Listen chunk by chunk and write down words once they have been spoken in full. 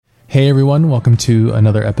Hey everyone, welcome to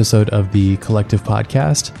another episode of the Collective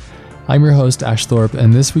Podcast. I'm your host, Ash Thorpe,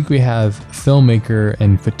 and this week we have filmmaker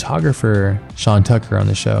and photographer Sean Tucker on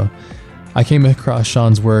the show. I came across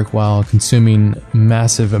Sean's work while consuming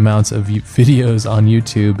massive amounts of videos on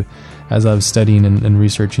YouTube as I was studying and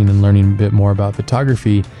researching and learning a bit more about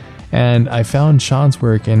photography. And I found Sean's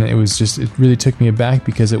work, and it really took me aback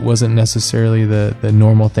because it wasn't necessarily the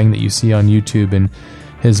normal thing that you see on YouTube, and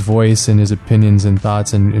his voice and his opinions and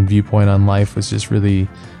thoughts and viewpoint on life was just really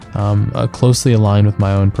closely aligned with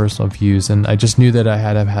my own personal views. And I just knew that I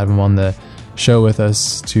had to have him on the show with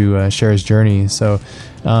us to share his journey. So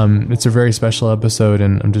it's a very special episode,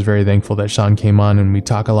 and I'm just very thankful that Sean came on, and we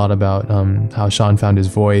talk a lot about how Sean found his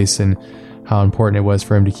voice and how important it was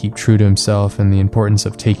for him to keep true to himself and the importance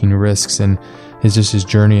of taking risks and his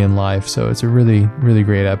journey in life. So it's a really, really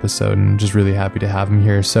great episode, and I'm just really happy to have him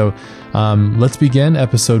here. So let's begin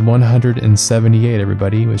episode 178,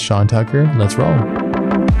 everybody, with Sean Tucker. Let's roll.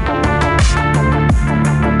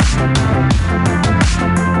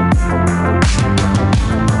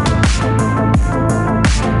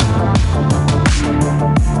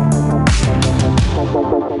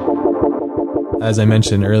 As I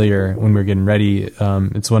mentioned earlier when we were getting ready,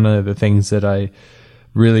 it's one of the things that I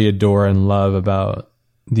really adore and love about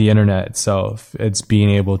the internet itself. It's being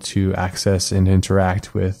able to access and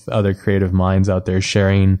interact with other creative minds out there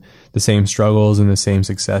sharing the same struggles and the same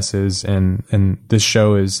successes. And this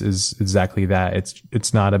show is exactly that.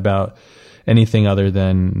 It's not about anything other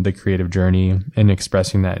than the creative journey and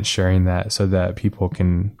expressing that and sharing that so that people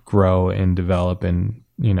can grow and develop, and,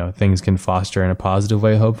 you know, things can foster in a positive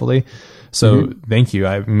way, hopefully. So Thank you.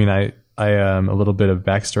 I mean, I a little bit of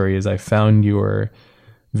backstory is I found your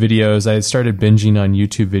videos. I started binging on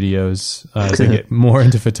YouTube videos as I get more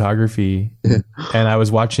into photography, and I was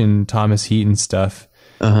watching Thomas Heaton stuff,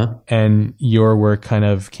 and your work kind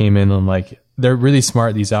of came in, and like, they're really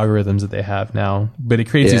smart, these algorithms that they have now, but it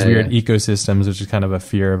creates these weird ecosystems, which is kind of a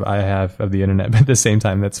fear I have of the internet, but at the same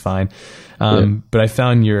time, that's fine. But I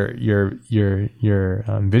found your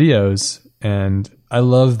videos, and I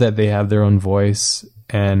love that they have their own voice,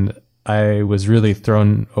 and I was really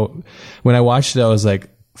thrown when I watched it. I was like,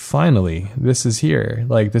 finally, this is here.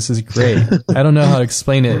 Like, this is great. I don't know how to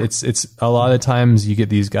explain it. It's a lot of times you get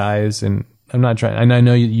these guys, and I'm not trying, and I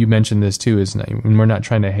know you mentioned this too, and we're not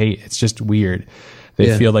trying to hate. It's just weird.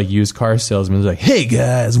 They feel like used car salesmen. They're like, hey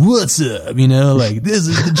guys, what's up? You know, like, this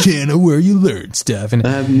is the channel where you learn stuff. And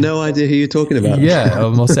I have no idea who you're talking about. Yeah,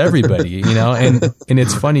 almost everybody, you know, and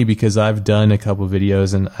it's funny because I've done a couple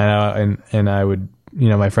videos, and I would, you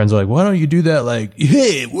know, my friends are like, why don't you do that? Like,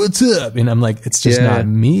 hey, what's up? And I'm like, it's just not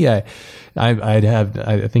me. I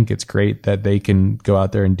think it's great that they can go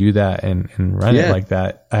out there and do that and run it like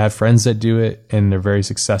that. I have friends that do it, and they're very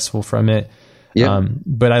successful from it. Yeah.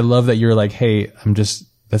 But I love that you're like, hey,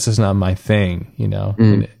 that's just not my thing, you know?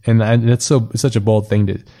 And it's such a bold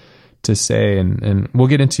thing to say. And we'll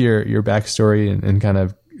get into your backstory and kind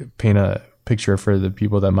of paint a picture for the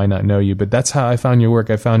people that might not know you, but that's how I found your work.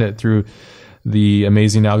 I found it through the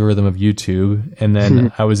amazing algorithm of YouTube. And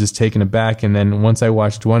then I was just taken aback. And then once I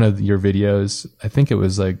watched one of your videos, I think it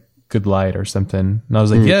was like Good Light or something. And I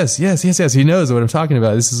was like, yes. He knows what I'm talking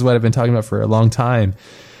about. This is what I've been talking about for a long time.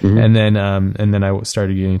 And then I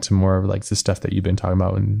started getting into more of like the stuff that you've been talking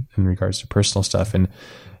about in regards to personal stuff. And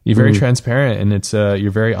you're very transparent, and it's,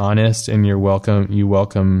 you're very honest, and you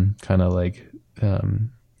welcome kind of like,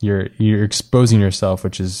 you're exposing yourself,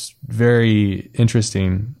 which is very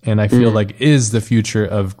interesting. And I feel like is the future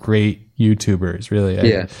of great YouTubers, really.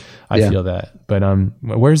 I feel that. But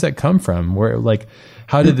where does that come from? Where, like,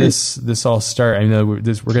 how did this all start? I know we're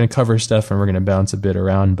going to cover stuff and we're going to bounce a bit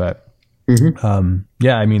around, but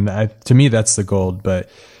I mean, to me, that's the gold. But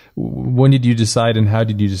when did you decide, and how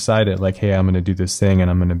did you decide it? Like, hey, I'm going to do this thing, and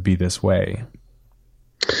I'm going to be this way.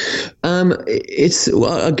 Well,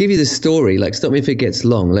 I'll give you the story. Like, stop me if it gets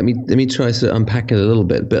long. Let me try to unpack it a little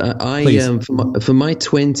bit. But I for my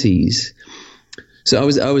 20s. So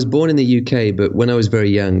I was born in the UK, but when I was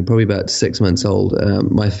very young, probably about 6 months old,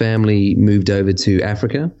 my family moved over to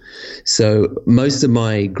Africa. So most of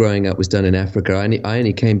my growing up was done in Africa. I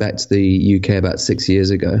only came back to the UK about 6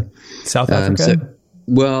 years ago. South Africa?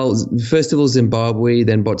 Well, first of all, Zimbabwe,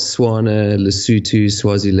 then Botswana, Lesotho,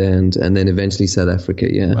 Swaziland, and then eventually South Africa.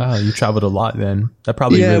 Yeah. Wow, you traveled a lot then. That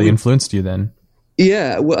probably really influenced you then.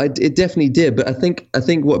 Yeah, well, it definitely did. But I think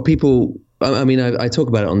what people, I mean, I talk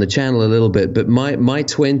about it on the channel a little bit, but my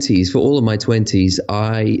 20s, for all of my 20s,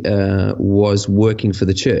 I was working for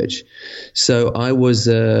the church. So I was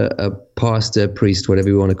a pastor, priest, whatever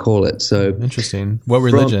you want to call it. So interesting. What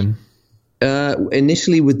religion?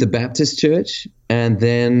 Initially with the Baptist church, and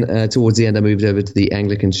then towards the end, I moved over to the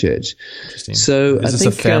Anglican church. Interesting. So is this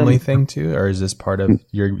a family thing too, or is this part of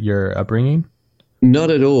your upbringing?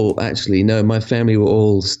 Not at all, actually. No, my family were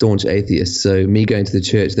all staunch atheists. So me going to the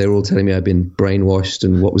church, they were all telling me I'd been brainwashed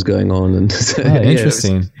and what was going on. And so,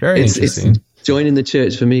 interesting. Very interesting. Joining the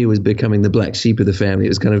church for me was becoming the black sheep of the family. It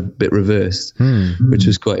was kind of a bit reversed, which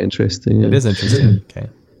was quite interesting. Yeah. It is interesting. Okay.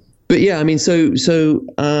 But yeah, I mean, so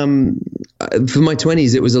for my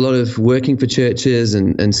 20s, it was a lot of working for churches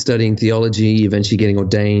and studying theology, eventually getting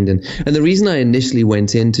ordained. And the reason I initially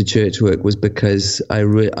went into church work was because I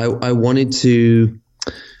wanted to,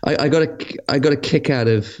 I got a kick out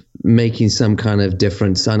of making some kind of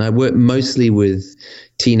difference. And I worked mostly with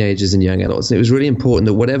teenagers and young adults. And it was really important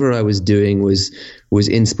that whatever I was doing was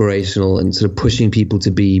inspirational and sort of pushing people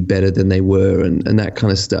to be better than they were and that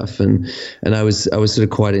kind of stuff. And I was sort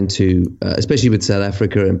of quite into, especially with South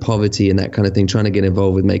Africa and poverty and that kind of thing, trying to get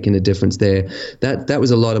involved with making a difference there. That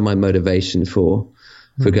was a lot of my motivation for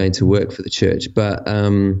going to work for the church. But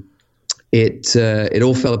it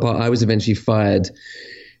all fell apart. I was eventually fired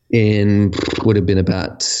in would have been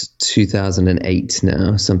about 2008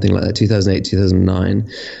 now, something like that, 2008,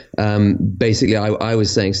 2009. Basically, I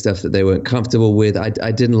was saying stuff that they weren't comfortable with.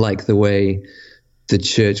 I didn't like the way the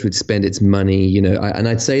church would spend its money, and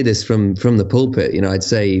I'd say this from the pulpit, I'd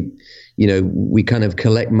say, we kind of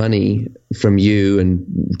collect money from you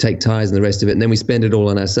and take tithes and the rest of it, and then we spend it all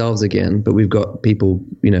on ourselves again. But we've got people,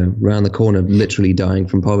 around the corner literally dying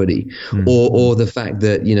from poverty, or the fact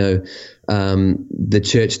that, the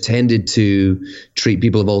church tended to treat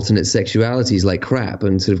people of alternate sexualities like crap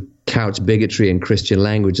and sort of couch bigotry and Christian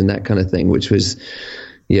language and that kind of thing, which was,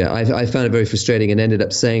 I found it very frustrating and ended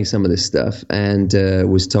up saying some of this stuff and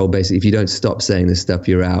was told basically, if you don't stop saying this stuff,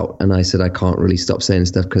 you're out. And I said, I can't really stop saying this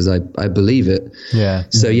stuff because I believe it. Yeah.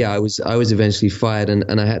 So I was eventually fired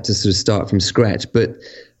and I had to sort of start from scratch. But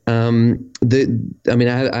I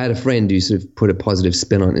had a friend who sort of put a positive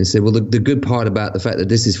spin on it and said, well, the good part about the fact that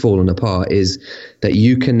this is fallen apart is that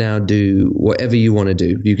you can now do whatever you want to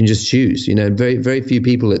do. You can just choose, very, very few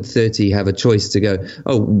people at 30 have a choice to go,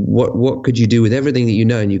 oh, what could you do with everything that you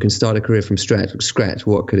know? And you can start a career from scratch.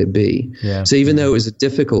 What could it be? Yeah. So even though it was a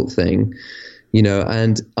difficult thing,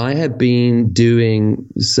 and I had been doing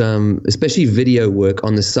some, especially video work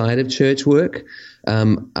on the side of church work. I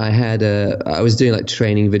was doing like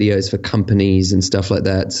training videos for companies and stuff like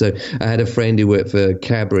that. So I had a friend who worked for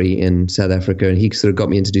Cadbury in South Africa, and he sort of got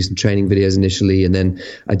me in to do some training videos initially. And then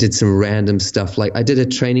I did some random stuff. Like I did a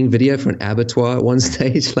training video for an abattoir at one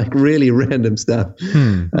stage, like really random stuff.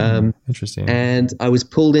 Interesting. And I was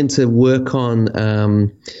pulled in to work on,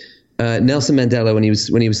 Nelson Mandela, when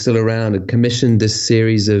he was still around, had commissioned this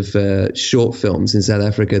series of short films in South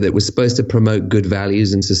Africa that was supposed to promote good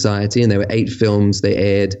values in society, and there were 8 films. They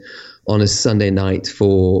aired on a Sunday night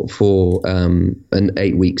for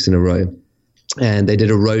 8 weeks in a row, and they did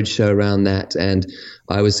a road show around that. And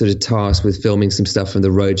I was sort of tasked with filming some stuff from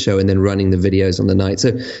the road show and then running the videos on the night. So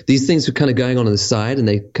these things were kind of going on the side, and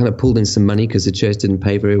they kind of pulled in some money because the church didn't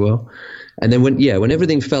pay very well. And then when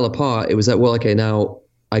everything fell apart, it was like, well, okay, now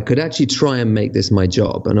I could actually try and make this my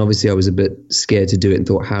job. And obviously I was a bit scared to do it and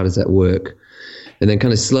thought, how does that work? And then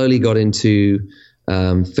kind of slowly got into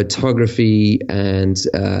photography and,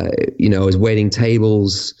 I was waiting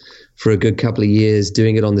tables for a good couple of years,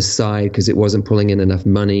 doing it on the side because it wasn't pulling in enough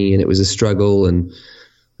money and it was a struggle. And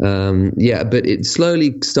but it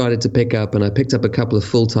slowly started to pick up, and I picked up a couple of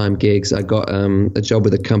full-time gigs. I got a job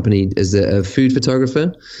with a company as a food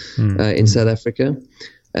photographer in South Africa.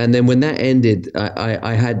 And then when that ended,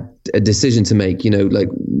 I had a decision to make,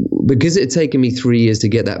 because it had taken me 3 years to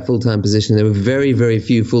get that full-time position. There were very, very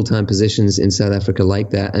few full-time positions in South Africa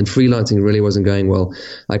like that. And freelancing really wasn't going well.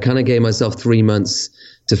 I kind of gave myself 3 months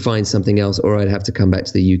to find something else, or I'd have to come back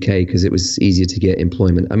to the UK because it was easier to get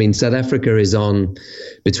employment. I mean, South Africa is on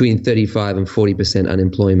between 35 and 40%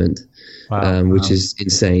 unemployment. Wow, which is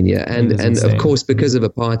insane, yeah. And of course, because of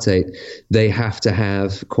apartheid, they have to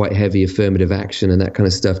have quite heavy affirmative action and that kind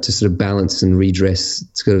of stuff to sort of balance and redress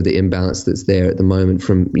sort of the imbalance that's there at the moment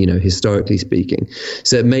from, historically speaking.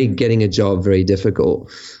 So it made getting a job very difficult.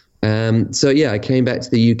 I came back to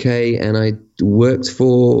the UK and I worked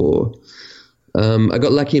for... I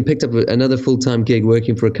got lucky and picked up another full-time gig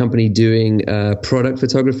working for a company doing product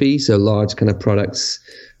photography, so large kind of products,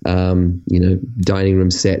 dining room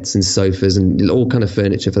sets and sofas and all kind of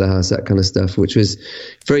furniture for the house, that kind of stuff, which was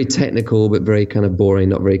very technical but very kind of boring,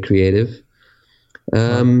 not very creative.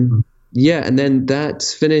 And then that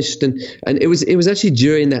finished, and it was actually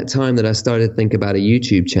during that time that I started to think about a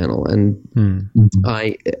YouTube channel, and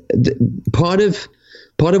part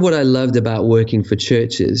part of what I loved about working for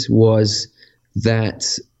churches was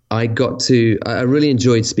that I really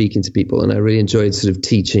enjoyed speaking to people, and I really enjoyed sort of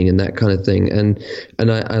teaching and that kind of thing. And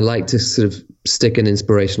I like to sort of stick an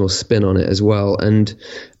inspirational spin on it as well. And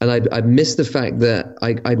I missed the fact that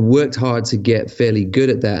I'd worked hard to get fairly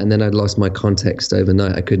good at that, and then I'd lost my context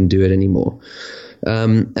overnight. I couldn't do it anymore.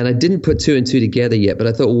 And I didn't put two and two together yet, but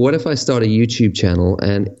I thought, well, what if I start a YouTube channel?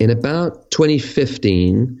 And in about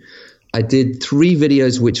 2015, I did 3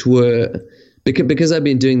 videos, which were, because I've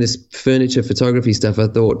been doing this furniture photography stuff, I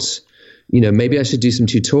thought, maybe I should do some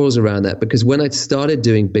tutorials around that. Because when I started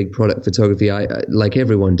doing big product photography, I like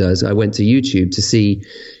everyone does, I went to YouTube to see,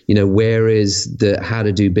 where is the how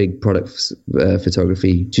to do big product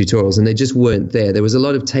photography tutorials, and they just weren't there. There was a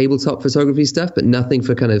lot of tabletop photography stuff, but nothing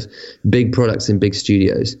for kind of big products in big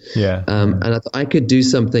studios. Yeah. And I thought I could do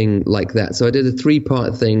something like that. So I did a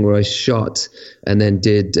 3-part thing where I shot and then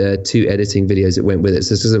did 2 editing videos that went with it.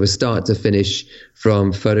 So sort of a start to finish,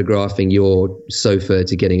 from photographing your sofa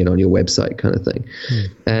to getting it on your website kind of thing.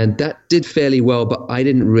 And that did fairly well, but I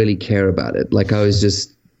didn't really care about it. Like I was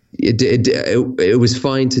just, it was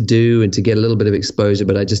fine to do and to get a little bit of exposure,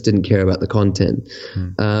 but I just didn't care about the content.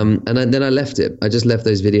 Then I left it. I just left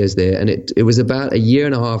those videos there. And it was about a year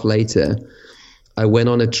and a half later, I went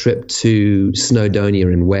on a trip to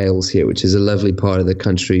Snowdonia in Wales here, which is a lovely part of the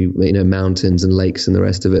country, mountains and lakes and the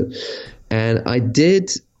rest of it. And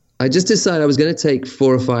I just decided I was going to take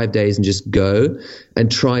 4 or 5 days and just go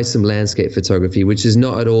and try some landscape photography, which is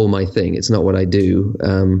not at all my thing. It's not what I do.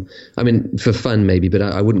 I mean, for fun maybe, but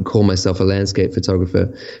I wouldn't call myself a landscape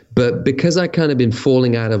photographer. But because I kind of been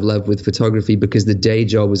falling out of love with photography because the day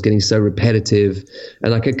job was getting so repetitive,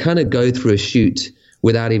 and I could kind of go through a shoot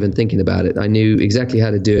without even thinking about it. I knew exactly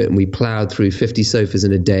how to do it, and we plowed through 50 sofas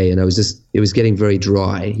in a day, and it was getting very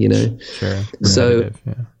dry, Sure. So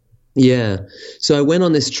yeah. So I went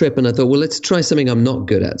on this trip and I thought, well, let's try something I'm not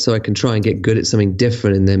good at, so I can try and get good at something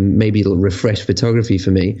different, and then maybe it'll refresh photography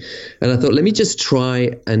for me. And I thought, let me just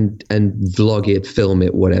try and vlog it, film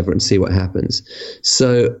it, whatever, and see what happens.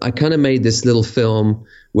 So I kind of made this little film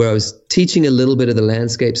where I was teaching a little bit of the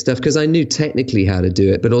landscape stuff, because I knew technically how to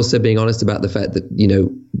do it, but also being honest about the fact that,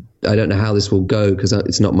 I don't know how this will go because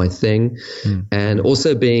it's not my thing. And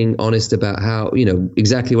also being honest about how,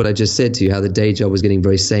 exactly what I just said to you, how the day job was getting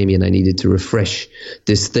very samey, and I needed to refresh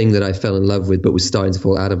this thing that I fell in love with but was starting to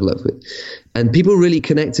fall out of love with. And people really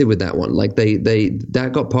connected with that one. Like that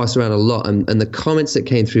got passed around a lot, and the comments that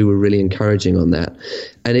came through were really encouraging on that.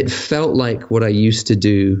 And it felt like what I used to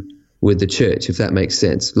do with the church, if that makes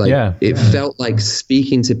sense. Like it felt like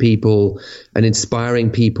speaking to people and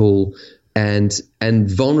inspiring people. And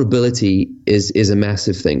vulnerability is a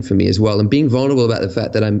massive thing for me as well. And being vulnerable about the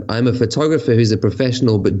fact that I'm a photographer who's a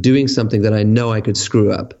professional, but doing something that I know I could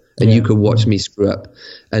screw up, and you could watch me screw up,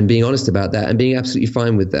 and being honest about that and being absolutely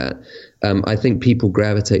fine with that. I think people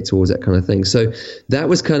gravitate towards that kind of thing. So that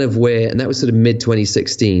was kind of where, and that was sort of mid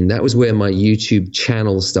 2016. That was where my YouTube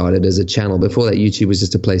channel started as a channel. Before that, YouTube was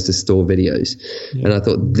just a place to store videos. And I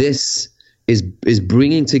thought, this is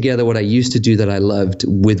bringing together what I used to do that I loved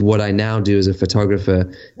with what I now do as a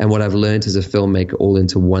photographer and what I've learned as a filmmaker all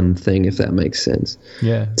into one thing, if that makes sense.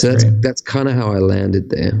 Yeah. So that's kind of how I landed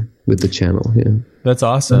there with the channel. Yeah. That's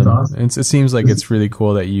awesome. It seems like it's really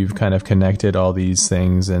cool that you've kind of connected all these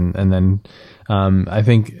things. And then I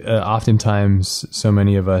think oftentimes so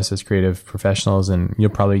many of us as creative professionals, and you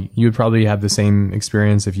would probably have the same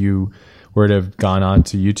experience if you were to have gone on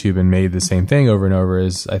to YouTube and made the same thing over and over,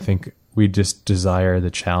 is I think we just desire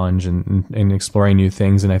the challenge and exploring new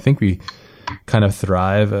things. And I think we kind of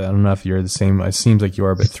thrive. I don't know if you're the same. It seems like you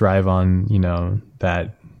are, but thrive on,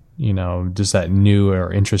 that, just that new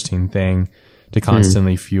or interesting thing to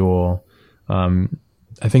constantly fuel.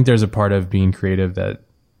 I think there's a part of being creative that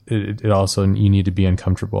it also, you need to be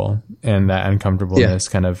uncomfortable, and that uncomfortableness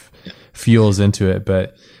kind of fuels into it.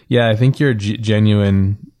 But yeah, I think you're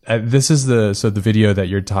genuine. The video that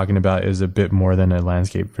you're talking about is a bit more than a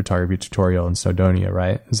landscape photography tutorial in Snowdonia,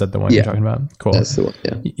 right? Is that the one you're talking about? Cool. That's the one.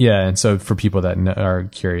 Yeah. Yeah. And so for people that are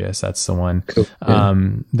curious, that's the one. Cool.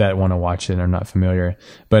 That want to watch it and are not familiar.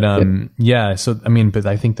 But so I mean, but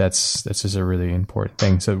I think that's just a really important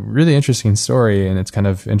thing. So really interesting story, and it's kind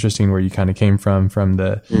of interesting where you kind of came from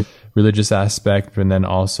the religious aspect, and then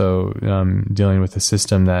also dealing with a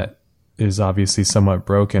system that is obviously somewhat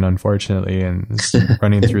broken, unfortunately, and it's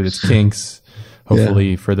running through its kinks.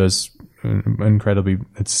 Hopefully for those incredibly,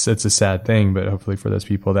 it's a sad thing, but hopefully for those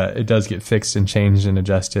people that it does get fixed and changed and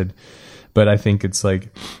adjusted. But I think it's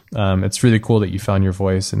like, it's really cool that you found your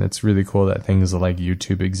voice, and it's really cool that things like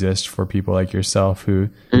YouTube exist for people like yourself who,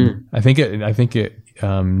 I think it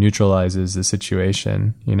neutralizes the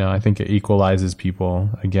situation. You know, I think it equalizes people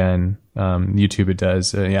again. YouTube, it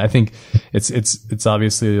does. Yeah, I think it's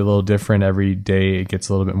obviously a little different every day. It gets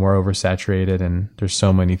a little bit more oversaturated, and there's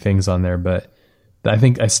so many things on there. But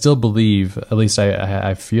I still believe, at least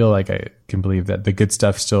I feel like I can believe that the good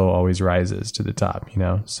stuff still always rises to the top. You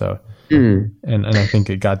know, so. And I think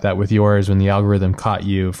it got that with yours when the algorithm caught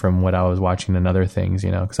you from what I was watching and other things,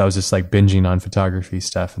 you know, because I was just like binging on photography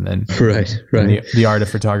stuff, and then and the art of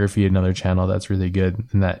photography, another channel that's really good,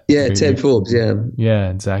 and that Ted Forbes, yeah,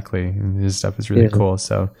 exactly, and his stuff is really cool.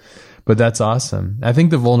 So, but that's awesome. I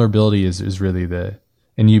think the vulnerability is really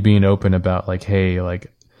and you being open about like, hey,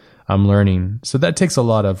 like I'm learning, so that takes a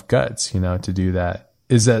lot of guts, you know, to do that.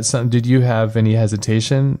 Is that something? Did you have any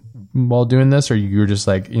hesitation while doing this, or you were just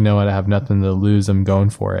like, you know what, I have nothing to lose, I'm going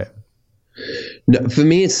for it? No, for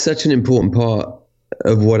me, it's such an important part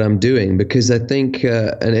of what I'm doing, because I think,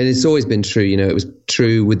 and it's always been true, you know, it was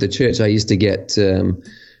true with the church. I used to get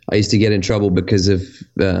in trouble because of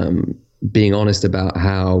being honest about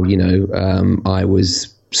how, you know, I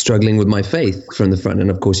was struggling with my faith from the front. And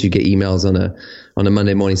of course you get emails on a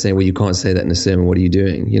Monday morning saying, well, you can't say that in a sermon. What are you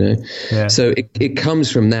doing? You know? Yeah. So it comes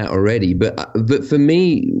from that already. But for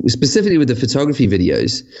me, specifically with the photography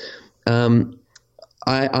videos,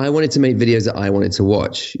 I wanted to make videos that I wanted to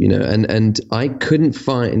watch, you know, and I couldn't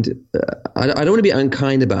find, I don't want to be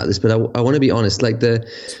unkind about this, but I want to be honest. Like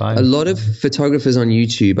a lot of photographers on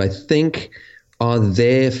YouTube, I think, are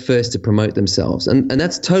there first to promote themselves. And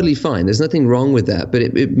that's totally fine. There's nothing wrong with that. But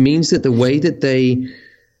it means that the way that they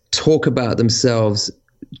talk about themselves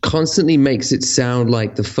constantly makes it sound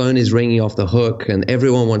like the phone is ringing off the hook and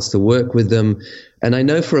everyone wants to work with them. And I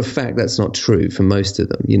know for a fact that's not true for most of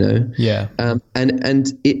them, you know? Yeah.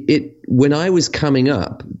 And it when I was coming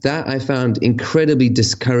up, that I found incredibly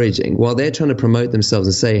discouraging. While they're trying to promote themselves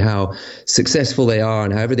and say how successful they are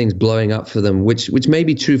and how everything's blowing up for them, which may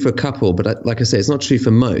be true for a couple, but like I say, it's not true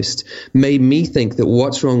for most, made me think that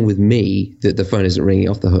what's wrong with me that the phone isn't ringing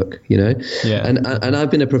off the hook, you know? Yeah. And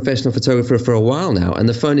I've been a professional photographer for a while now, and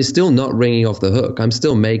the phone is still not ringing off the hook. I'm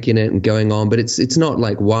still making it and going on, but it's not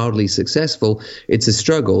like wildly successful. It's a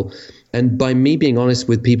struggle. And by me being honest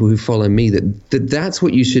with people who follow me, that's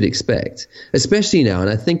what you should expect, especially now. And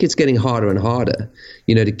I think it's getting harder and harder,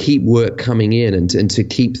 you know, to keep work coming in and to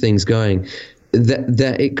keep things going,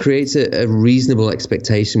 that it creates a reasonable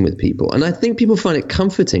expectation with people. And I think people find it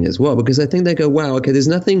comforting as well, because I think they go, wow, okay, there's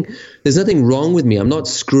nothing wrong with me. I'm not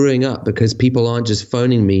screwing up because people aren't just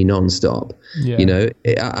phoning me nonstop. Yeah. You know,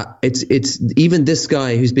 it's even this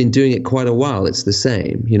guy who's been doing it quite a while. It's the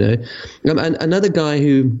same, you know. And another guy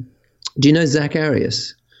who, do you know Zach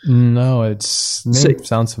Arias? No,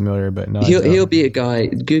 sounds familiar, but no. He'll be a guy.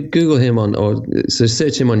 Google him so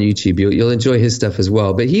search him on YouTube. You'll enjoy his stuff as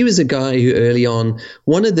well. But he was a guy who early on,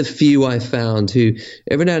 one of the few I found who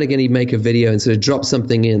every now and again he'd make a video and sort of drop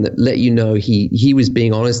something in that let you know he was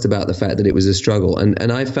being honest about the fact that it was a struggle.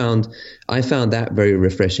 And I found that very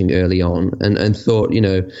refreshing early on, and thought, you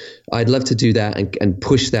know, I'd love to do that and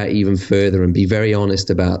push that even further and be very honest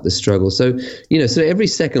about the struggle. So, you know, so every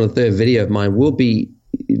second or third video of mine will be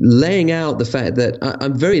laying out the fact that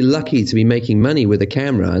I'm very lucky to be making money with a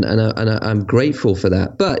camera, and I'm grateful for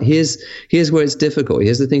that. But here's where it's difficult.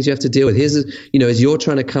 Here's the things you have to deal with. You know, as you're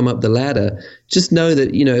trying to come up the ladder, just know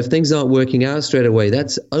that, you know, if things aren't working out straight away,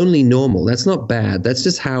 that's only normal. That's not bad. That's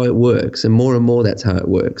just how it works. And more, that's how it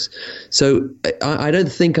works. So I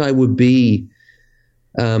don't think I would be,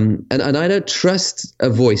 and I don't trust a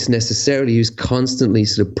voice necessarily who's constantly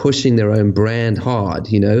sort of pushing their own brand hard,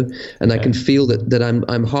 you know, and I can feel that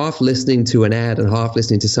I'm half listening to an ad and half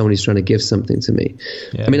listening to someone who's trying to give something to me.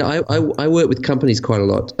 Yeah. I mean, I work with companies quite a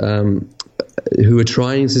lot, who are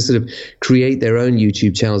trying to sort of create their own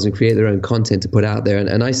YouTube channels and create their own content to put out there.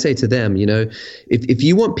 And I say to them, you know, if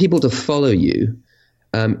you want people to follow you,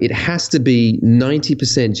 it has to be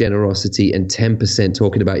 90% generosity and 10%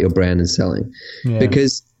 talking about your brand and selling,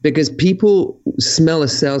 because people smell a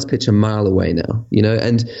sales pitch a mile away now, you know,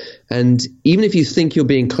 and even if you think you're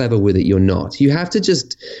being clever with it, you're not. You have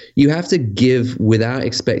to give without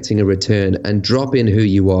expecting a return and drop in who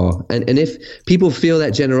you are. And if people feel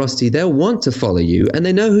that generosity, they'll want to follow you, and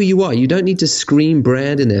they know who you are. You don't need to scream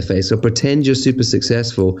brand in their face or pretend you're super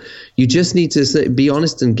successful. You just need to be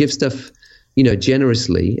honest and give stuff, you know,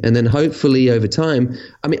 generously, and then hopefully over time.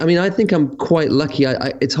 I mean, I think I'm quite lucky.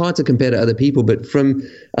 It's hard to compare to other people, but from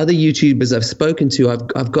other YouTubers I've spoken to,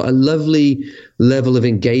 I've got a lovely level of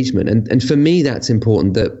engagement, and for me that's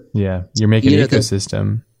important. That you're making an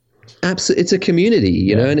ecosystem. Absolutely, it's a community,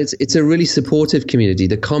 you know, and it's a really supportive community.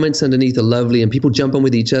 The comments underneath are lovely, and people jump on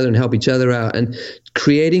with each other and help each other out. And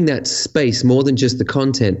creating that space more than just the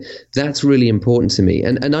content, that's really important to me.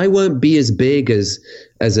 And I won't be as big as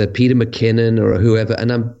a Peter McKinnon or whoever,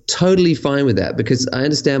 and I'm totally fine with that, because I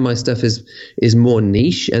understand my stuff is more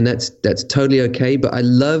niche, and that's totally okay. But I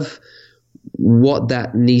love what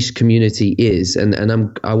that niche community is, and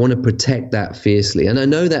I want to protect that fiercely. And I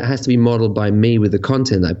know that has to be modeled by me with the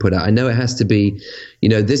content I put out. I know it has to be, you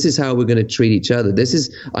know, this is how we're going to treat each other.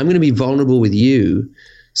 I'm going to be vulnerable with you.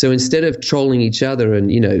 So instead of trolling each other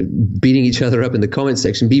and, you know, beating each other up in the comment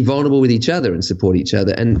section, be vulnerable with each other and support each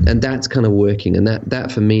other. And that's kind of working. And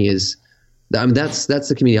that for me is, I mean, that's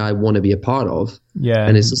the community I want to be a part of. Yeah.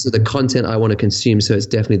 And it's also the content I want to consume. So it's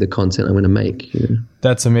definitely the content I want to make. You know?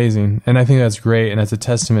 That's amazing. And I think that's great. And that's a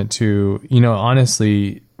testament to, you know,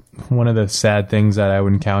 honestly, one of the sad things that I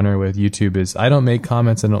would encounter with YouTube is I don't make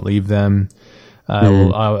comments. I don't leave them.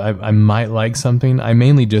 I might like something. I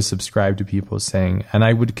mainly just subscribe to people saying, and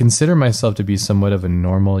I would consider myself to be somewhat of a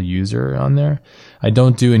normal user on there. I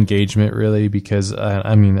don't do engagement really, because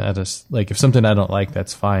I mean, I just like, if something I don't like,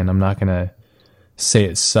 that's fine. I'm not going to say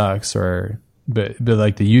it sucks, but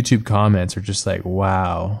like the YouTube comments are just like,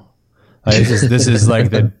 wow, like, this is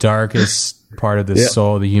like the darkest part of the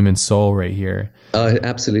soul, the human soul right here.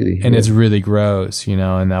 Absolutely. And it's really gross, you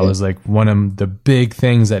know, and that was like one of the big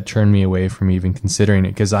things that turned me away from even considering it,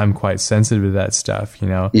 because I'm quite sensitive to that stuff, you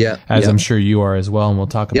know, as I'm sure you are as well. And we'll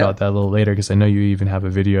talk about that a little later, because I know you even have a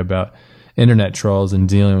video about internet trolls and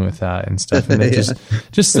dealing with that and stuff. And it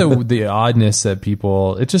just the oddness that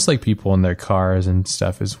it's just like people in their cars and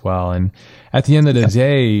stuff as well. And at the end of the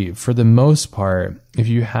day, for the most part, if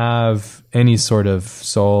you have any sort of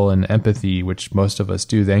soul and empathy, which most of us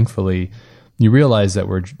do, thankfully, you realize that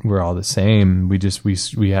we're all the same.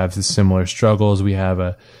 We have the similar struggles. We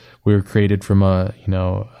were created from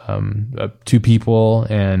two people,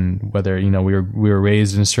 and whether, you know, we were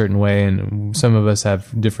raised in a certain way, and some of us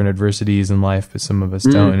have different adversities in life, but some of us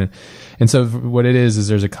don't. And so what it is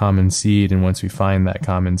there's a common seed, and once we find that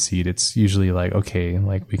common seed, it's usually like, okay,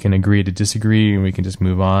 like we can agree to disagree, and we can just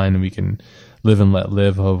move on, and we can live and let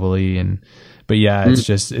live, hopefully. But yeah,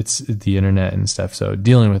 it's the internet and stuff. So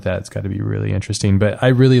dealing with that, it's got to be really interesting. But I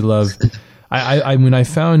really love, when I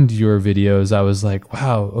found your videos, I was like,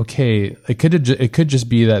 wow, okay, it could just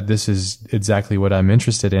be that this is exactly what I'm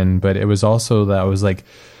interested in. But it was also that I was like,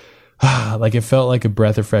 like it felt like a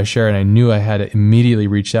breath of fresh air. And I knew I had to immediately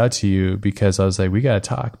reach out to you, because I was like, we got to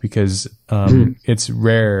talk, because it's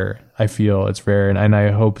rare. I feel it's rare. And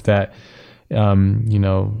I hope that, you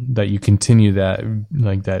know, that you continue that,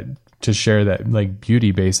 like that, to share that like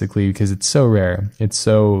beauty, basically, because it's so rare. It's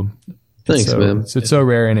so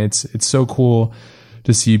rare, and it's so cool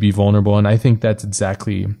to see you be vulnerable. And I think that's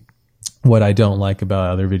exactly what I don't like about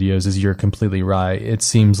other videos is you're completely right. It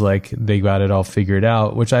seems like they got it all figured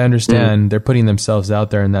out, which I understand. They're putting themselves out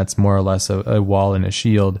there, and that's more or less a wall and a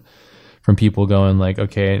shield from people going like,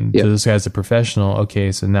 okay, so this guy's a professional.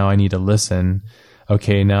 Okay, so now I need to listen.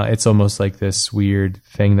 Okay, now it's almost like this weird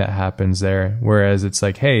thing that happens there. Whereas it's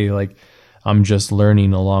like, hey, like I'm just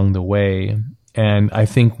learning along the way. And I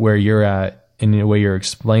think where you're at in the way you're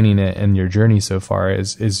explaining it and your journey so far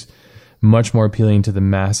is much more appealing to the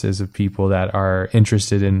masses of people that are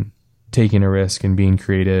interested in taking a risk and being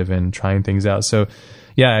creative and trying things out. So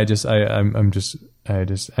yeah, I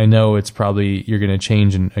know it's probably, you're going to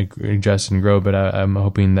change and adjust and grow, but I'm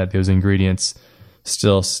hoping that those ingredients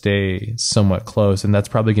still stay somewhat close, and that's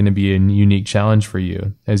probably going to be a unique challenge for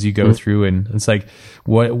you as you go through. And it's like,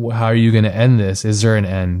 how are you going to end this? Is there an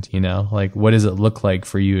end? You know, like what does it look like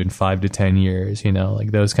for you in 5 to 10 years? You know,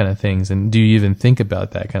 like those kind of things. And do you even think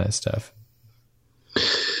about that kind of stuff?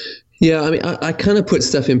 Yeah, I mean, I kind of put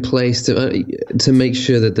stuff in place to make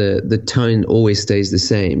sure that the tone always stays the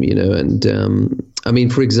same. You know, and I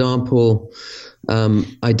mean, for example,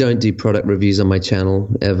 I don't do product reviews on my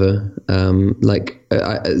channel ever.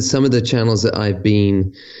 Some of the channels that I've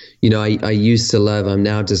been, you know, I used to love, I'm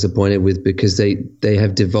now disappointed with, because they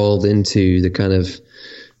have devolved into the kind of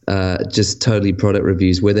just totally product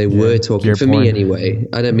reviews where they were talking, for me anyway.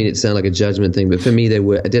 I don't mean it to sound like a judgment thing, but for me,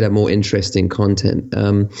 I did have more interesting content.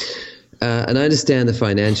 And I understand the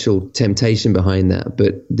financial temptation behind that,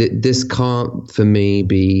 but this can't, for me,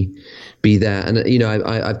 be that. And you know,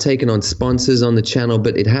 I've taken on sponsors on the channel,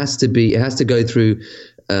 but it has to go through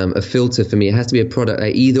a filter for me. It has to be a product I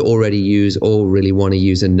either already use or really want to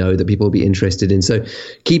use and know that people will be interested in. So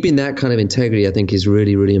keeping that kind of integrity, I think, is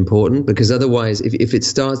really, really important, because otherwise, if it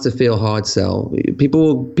starts to feel hard sell,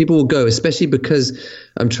 people will go, especially because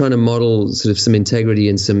I'm trying to model sort of some integrity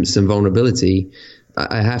and some vulnerability.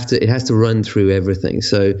 I have to. It has to run through everything.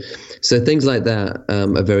 So things like that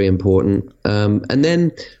are very important. And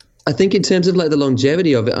then I think in terms of like the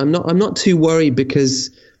longevity of it, I'm not too worried because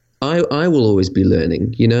I will always be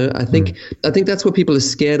learning. You know, I think that's what people are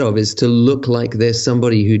scared of, is to look like there's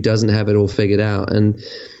somebody who doesn't have it all figured out.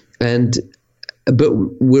 But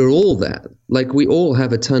we're all that. Like, we all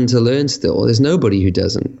have a ton to learn still. There's nobody who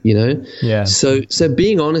doesn't, you know? Yeah. So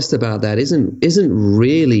being honest about that isn't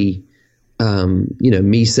really,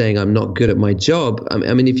 me saying I'm not good at my job.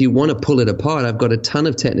 I mean, if you want to pull it apart, I've got a ton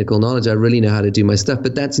of technical knowledge. I really know how to do my stuff,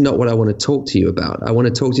 but that's not what I want to talk to you about. I want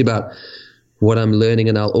to talk to you about what I'm learning,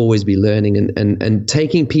 and I'll always be learning, and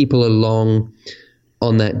taking people along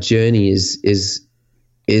on that journey is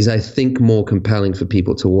I think more compelling for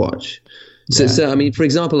people to watch. So I mean, for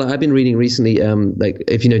example, I've been reading recently, like,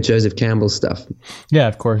 if you know Joseph Campbell's stuff. Yeah,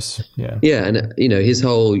 of course. Yeah. Yeah, and his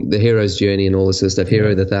whole the hero's journey and all this sort of stuff.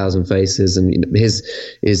 Hero, the Thousand Faces, and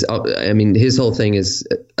his whole thing is,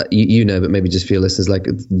 but maybe just for your listeners, like,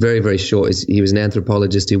 very, very short. He was an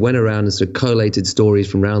anthropologist who went around and sort of collated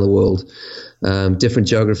stories from around the world, different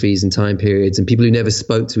geographies and time periods, and people who never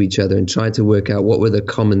spoke to each other, and tried to work out what were the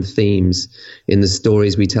common themes in the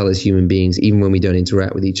stories we tell as human beings, even when we don't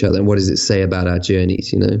interact with each other, and what does it say about our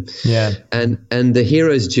journeys, you know? Yeah. And the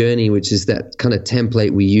hero's journey, which is that kind of template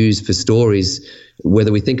we use for stories,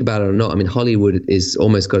 whether we think about it or not. I mean, Hollywood is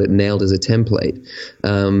almost got it nailed as a template.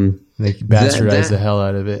 They bastardize the hell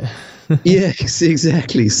out of it. Yeah,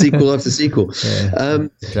 exactly. Sequel after sequel. Yeah.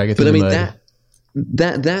 Drag it through but I mean, mud.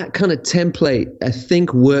 that kind of template, I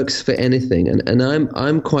think, works for anything, and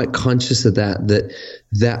I'm quite conscious of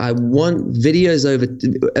that I want videos over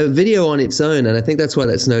a video on its own, and I think that's why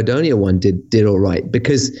that Snowdonia one did all right,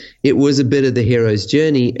 because it was a bit of the hero's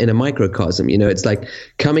journey in a microcosm. You know, it's like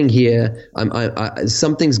coming here,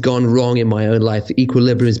 something's gone wrong in my own life,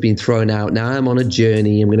 equilibrium's been thrown out. Now I'm on a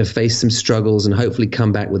journey. I'm going to face some struggles and hopefully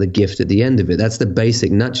come back with a gift at the end of it. That's the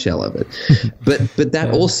basic nutshell of it. But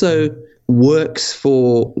that also works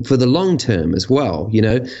for the long term as well. You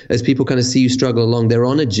know, as people kind of see you struggle along, they're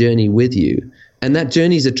on a journey with you, and that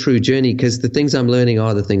journey is a true journey, because the things I'm learning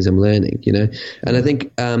are the things I'm learning, you know. And I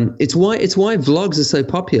think it's why vlogs are so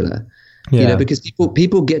popular, you know, because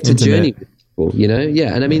people get to journey with people, you know.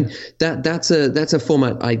 Yeah. And I mean, that's a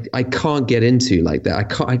format I can't get into like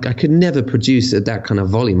that. I could never produce at that kind of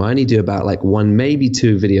volume. I only do about like 1, maybe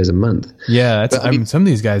 2 videos a month. Yeah. I mean, some of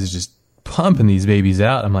these guys are just pumping these babies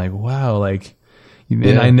out. I'm like, wow, like,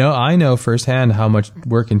 and I know firsthand how much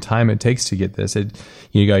work and time it takes to get this.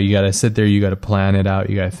 You got to sit there, you got to plan it out,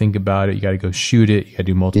 you got to think about it, you got to go shoot it, you got to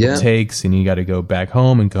do multiple takes, and you got to go back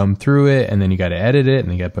home and come through it, and then you got to edit it, and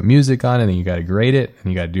then you got to put music on it, and then you got to grade it,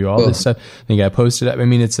 and you got to do all this stuff, and you got to post it up. I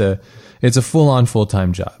mean, it's a full-on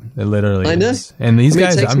full-time job. It literally is. And these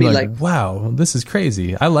guys, I'm like, wow, this is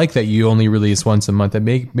crazy. I like that you only release once a month. That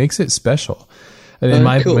makes it special. In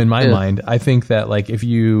my mind, I think that, like, if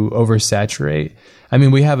you oversaturate, I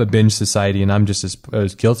mean, we have a binge society, and I'm just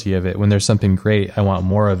as guilty of it. When there's something great, I want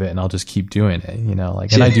more of it, and I'll just keep doing it, you know,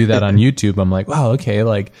 like, and I do that on YouTube. I'm like, wow, okay.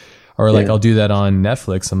 Like, or like, I'll do that on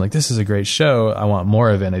Netflix. I'm like, this is a great show. I want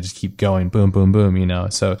more of it. And I just keep going, boom, boom, boom, you know?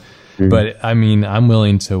 So, but I mean, I'm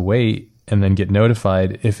willing to wait and then get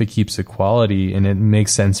notified if it keeps the quality and it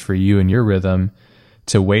makes sense for you and your rhythm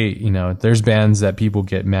to wait. You know, there's bands that people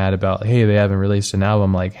get mad about, hey, they haven't released an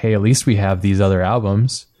album. Like, hey, at least we have these other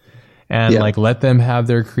albums, and like, let them have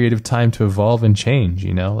their creative time to evolve and change.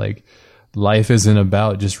 You know, like, life isn't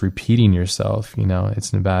about just repeating yourself. You know,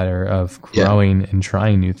 it's a matter of growing and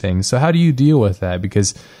trying new things. So how do you deal with that?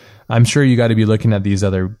 Because I'm sure you got to be looking at these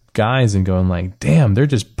other guys and going like, damn, they're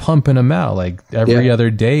just pumping them out like every other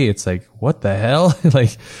day. It's like, what the hell?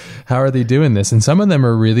 Like, how are they doing this? And some of them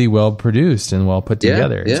are really well produced and well put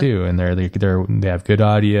together too. And they have good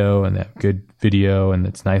audio and they have good video, and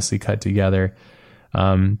it's nicely cut together.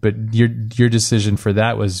 But your decision for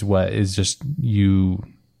that was what is just, you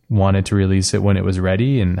wanted to release it when it was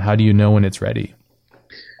ready. And how do you know when it's ready?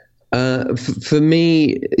 For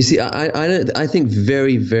me, you see, I think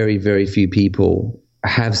very, very, very few people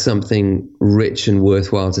have something rich and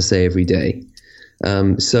worthwhile to say every day.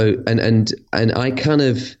 So I kind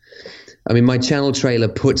of, I mean, my channel trailer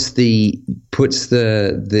puts the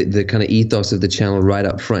kind of ethos of the channel right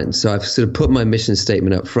up front. So I've sort of put my mission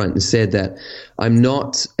statement up front and said that I'm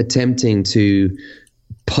not attempting to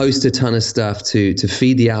post a ton of stuff to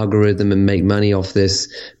feed the algorithm and make money off this,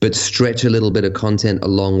 but stretch a little bit of content a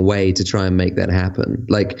long way to try and make that happen.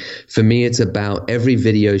 Like, for me, it's about every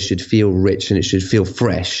video should feel rich and it should feel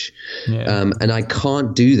fresh. Yeah. And I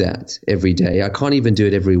can't do that every day. I can't even do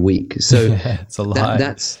it every week. So it's a lot.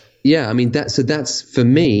 Yeah, I mean that's for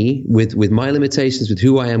me with my limitations, with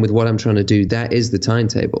who I am, with what I'm trying to do. That is the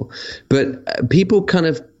timetable. But people kind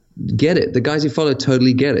of get it. The guys who follow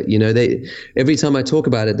totally get it. You know, they every time I talk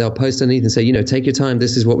about it, they'll post underneath and say, you know, take your time.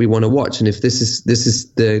 This is what we want to watch, and if this is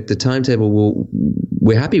the timetable,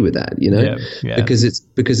 we're happy with that. You know, because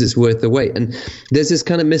it's worth the wait. And there's this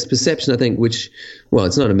kind of misperception, I think, which, well,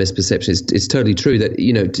 it's not a misperception. It's totally true that,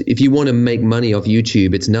 you know, if you want to make money off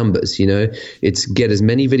YouTube, it's numbers. You know, it's get as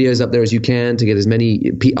many videos up there as you can to get as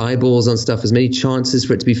many eyeballs on stuff, as many chances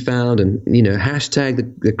for it to be found, and, you know,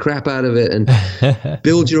 hashtag the crap out of it and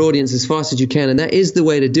build your audience as fast as you can. And that is the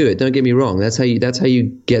way to do it. Don't get me wrong. That's how you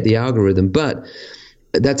get the algorithm. But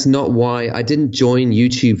that's not why I didn't join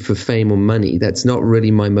YouTube for fame or money. That's not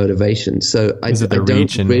really my motivation. So is it the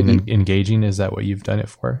reach and engaging? Is that what you've done it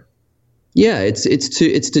for? Yeah, it's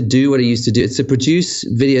to do what I used to do. It's to produce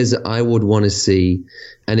videos that I would want to see,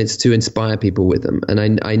 and it's to inspire people with them.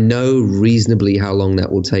 And I know reasonably how long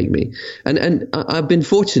that will take me. And I've been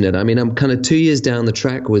fortunate. I mean, I'm kind of 2 years down the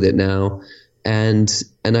track with it now. And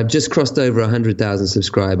I've just crossed over 100,000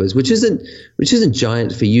 subscribers, which isn't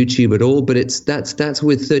giant for YouTube at all, but that's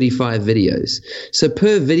with 35 videos. So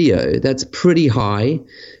per video, that's pretty high.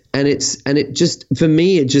 And it just, for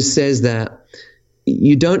me, it just says that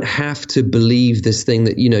you don't have to believe this thing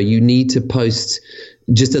that, you know, you need to post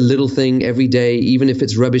just a little thing every day, even if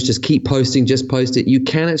it's rubbish. Just keep posting, just post it. You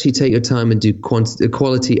can actually take your time and do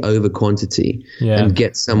quality over quantity and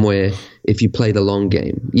get somewhere if you play the long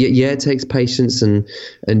game. Yeah, it takes patience and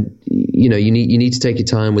you know, you need to take your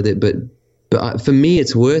time with it. But for me,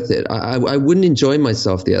 it's worth it. I wouldn't enjoy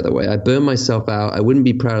myself the other way. I burn myself out. I wouldn't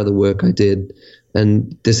be proud of the work I did.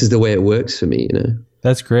 And this is the way it works for me, you know.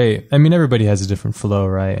 That's great. I mean, everybody has a different flow,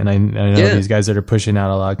 right? And I know these guys that are pushing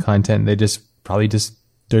out a lot of content, they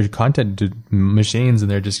they're content machines and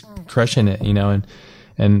they're just crushing it, you know,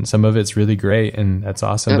 and some of it's really great and that's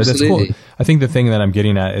awesome. Absolutely. But it's cool. I think the thing that I'm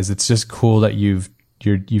getting at is it's just cool that you've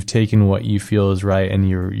taken what you feel is right and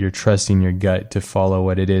you're trusting your gut to follow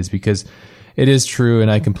what it is, because it is true. And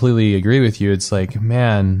I completely agree with you. It's like,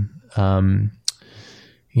 man,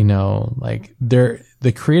 you know, like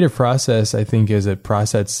the creative process, I think, is a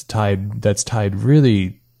process that's tied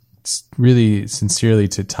really, really sincerely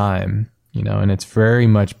to time, you know, and it's very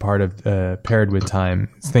much paired with time.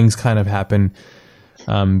 Things kind of happen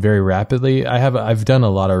very rapidly. I've done a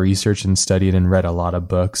lot of research and studied and read a lot of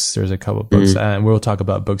books. There's a couple of books, and we'll talk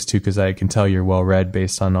about books too, because I can tell you're well read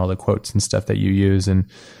based on all the quotes and stuff that you use, and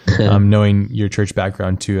knowing your church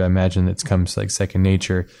background too, I imagine it comes like second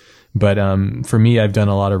nature. But for me, I've done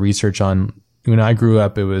a lot of research on, when I grew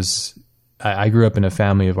up, I grew up in a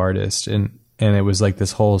family of artists, and it was like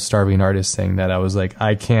this whole starving artist thing that I was like,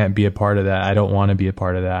 I can't be a part of that. I don't want to be a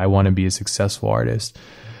part of that. I want to be a successful artist.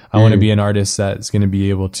 I want to be an artist that's going to be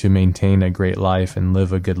able to maintain a great life and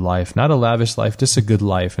live a good life, not a lavish life, just a good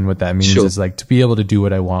life. And what that means is like to be able to do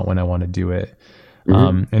what I want when I want to do it.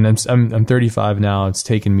 And I'm 35 now. It's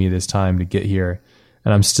taken me this time to get here.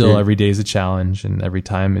 And I'm still, every day is a challenge. And every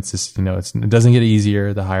time it's just, you know, it doesn't get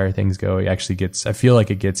easier. The higher things go, it actually gets, I feel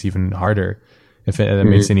like it gets even harder. If that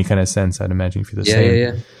makes any kind of sense, I'd imagine you feel the same.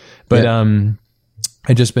 Yeah. But,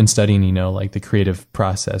 I just been studying, you know, like the creative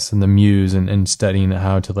process and the muse and studying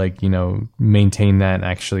how to, like, you know, maintain that and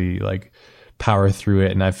actually like power through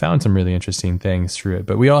it. And I found some really interesting things through it.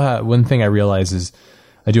 But we all have, one thing I realize is,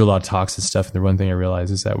 I do a lot of talks and stuff, and the one thing I realize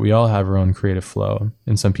is that we all have our own creative flow.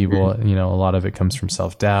 And some people, you know, a lot of it comes from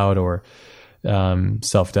self-doubt or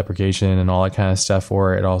self-deprecation and all that kind of stuff,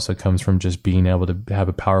 or it also comes from just being able to have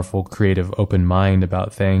a powerful, creative, open mind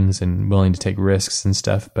about things and willing to take risks and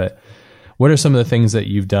stuff. But what are some of the things that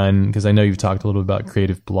you've done? Because I know you've talked a little bit about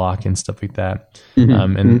creative block and stuff like that.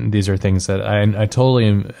 And these are things that I totally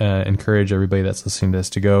encourage everybody that's listening to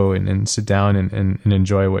this to go and sit down and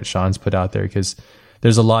enjoy what Sean's put out there, because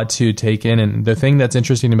there's a lot to take in. And the thing that's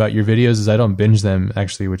interesting about your videos is I don't binge them,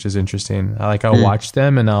 actually, which is interesting. I'll watch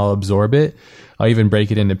them and I'll absorb it. I'll even break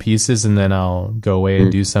it into pieces, and then I'll go away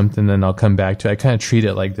and do something. Then I'll come back to it. I kind of treat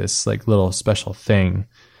it like this, like little special thing.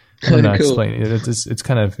 I'm not explaining it. It's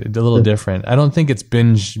kind of a little different. I don't think it's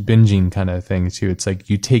binging kind of thing too. It's like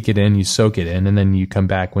you take it in, you soak it in, and then you come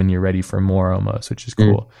back when you're ready for more almost, which is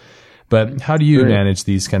cool. But how do you manage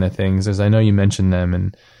these kind of things? As I know you mentioned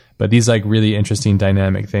them, but these like really interesting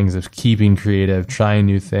dynamic things of keeping creative, trying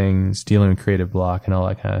new things, dealing with creative block and all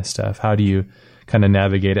that kind of stuff. How do you kind of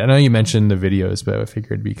navigate it? I know you mentioned the videos, but I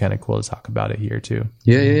figured it'd be kind of cool to talk about it here too.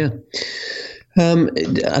 Yeah.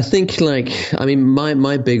 I think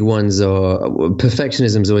my big ones are,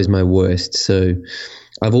 perfectionism is always my worst. So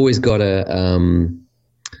I've always got to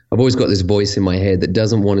I've always got this voice in my head that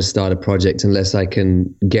doesn't want to start a project unless I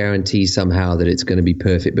can guarantee somehow that it's going to be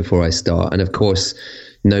perfect before I start. And of course,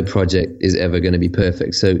 no project is ever going to be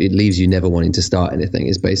perfect. So it leaves you never wanting to start anything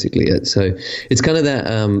is basically it. So it's kind of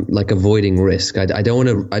that, like avoiding risk. I don't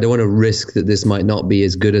want to risk that this might not be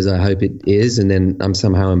as good as I hope it is. And then I'm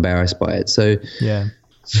somehow embarrassed by it. So yeah,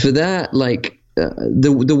 for that, like,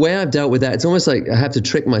 the way I've dealt with that, it's almost like I have to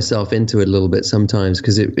trick myself into it a little bit sometimes,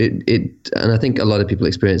 because it and I think a lot of people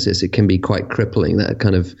experience this. It can be quite crippling, that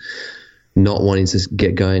kind of not wanting to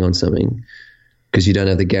get going on something because you don't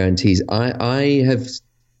have the guarantees.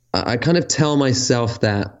 I kind of tell myself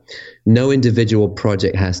that no individual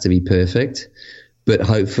project has to be perfect, but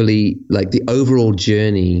hopefully, like, the overall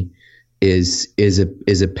journey is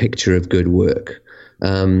a picture of good work.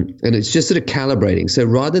 And it's just sort of calibrating. So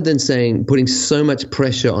rather than putting so much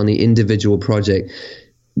pressure on the individual project,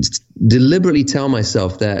 deliberately tell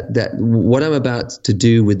myself that what I'm about to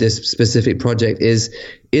do with this specific project is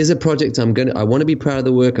a project I want to be proud of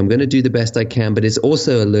the work. I'm going to do the best I can, but it's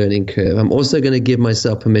also a learning curve. I'm also going to give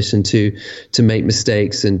myself permission to make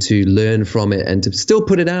mistakes and to learn from it, and to still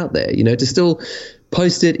put it out there, to still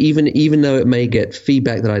post it, even though it may get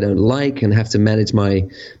feedback that I don't like, and have to manage my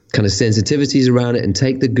kind of sensitivities around it and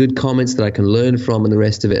take the good comments that I can learn from and the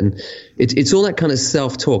rest of it. And it's all that kind of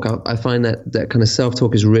self-talk. I find that kind of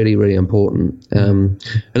self-talk is really, really important. And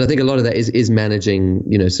I think a lot of that is managing,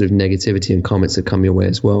 sort of negativity and comments that come your way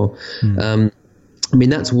as well. I mean,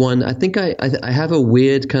 that's one. I think I have a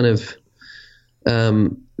weird kind of,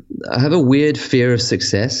 I have a weird fear of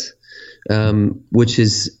success, which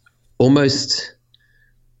is almost,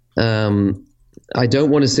 I don't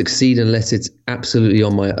want to succeed unless it's absolutely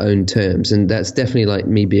on my own terms. And that's definitely like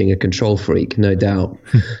me being a control freak, no doubt.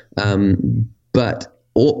 But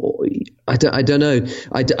I don't know.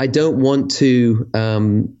 I don't want to,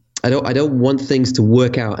 I don't want things to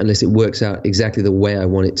work out unless it works out exactly the way I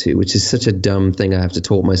want it to, which is such a dumb thing I have to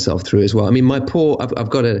talk myself through as well. I mean, I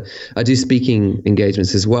do speaking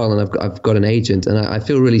engagements as well, and I've got an agent, and I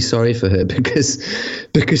feel really sorry for her because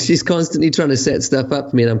she's constantly trying to set stuff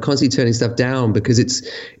up for me, and I'm constantly turning stuff down because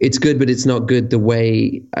it's good, but it's not good the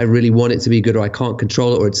way I really want it to be good, or I can't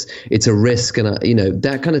control it, or it's a risk, and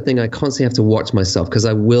that kind of thing. I constantly have to watch myself because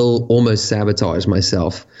I will almost sabotage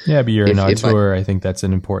myself. Yeah, but you're an auteur. I think that's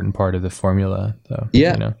an important part of the formula, though.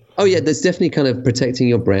 Yeah. Oh yeah, there's definitely kind of protecting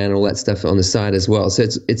your brand, all that stuff on the side as well. So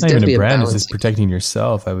it's not definitely even a brand. It's just protecting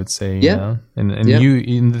yourself, I would say. Yeah. And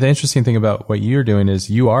the interesting thing about what you're doing is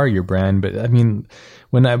you are your brand. But I mean,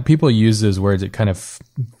 when people use those words, it kind of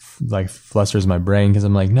like flusters my brain, because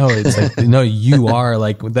I'm like, no, it's like, no, you are,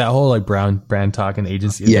 like, that whole like brand talk and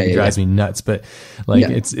agency drives me nuts. But like,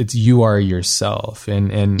 it's you are yourself,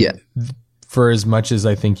 and for as much as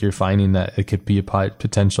I think you're finding that it could be a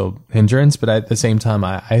potential hindrance, but at the same time,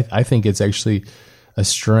 I think it's actually a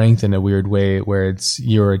strength in a weird way, where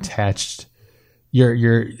you're attached.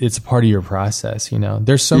 It's a part of your process.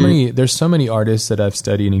 There's so many artists that I've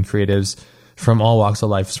studied, and creatives from all walks of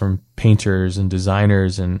life, from painters and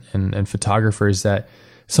designers and photographers, that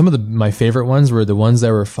some of my favorite ones were the ones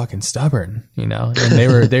that were fucking stubborn, and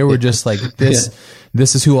they were just like,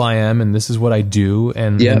 this is who I am, and this is what I do.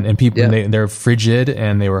 And people, they're frigid,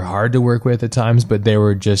 and they were hard to work with at times, but they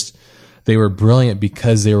were brilliant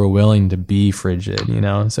because they were willing to be frigid,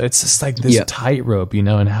 So it's just like this tightrope,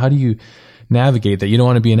 and how do you navigate that? You don't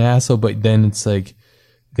want to be an asshole, but then it's like,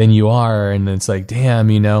 then you are, and it's like, damn,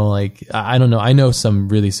 like, I don't know. I know some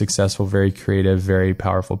really successful, very creative, very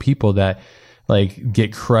powerful people that like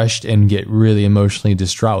get crushed and get really emotionally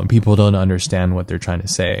distraught when people don't understand what they're trying to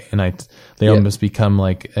say. And they almost become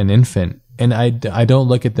like an infant. And I don't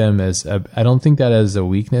look at them I don't think that as a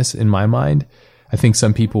weakness in my mind. I think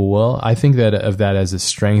some people will. I think that as a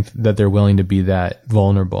strength, that they're willing to be that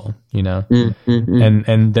vulnerable, and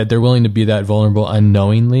that they're willing to be that vulnerable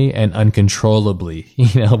unknowingly and uncontrollably,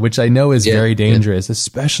 which I know is very dangerous,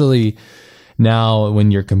 especially now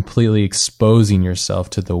when you're completely exposing yourself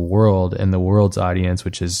to the world and the world's audience,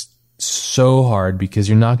 which is so hard because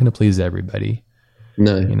you're not going to please everybody.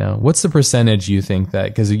 No. What's the percentage you think that,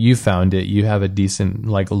 because you found it, you have a decent,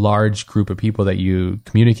 like, large group of people that you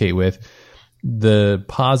communicate with, the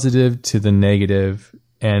positive to the negative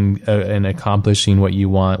and accomplishing what you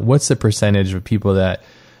want? What's the percentage of people that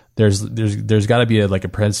there's got to be a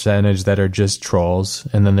percentage that are just trolls,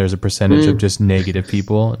 and then there's a percentage of just negative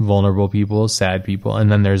people, vulnerable people, sad people,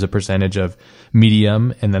 and then there's a percentage of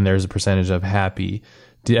medium, and then there's a percentage of happy.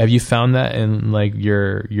 Have you found that in like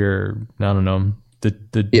your I don't know,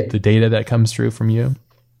 the data that comes through from you?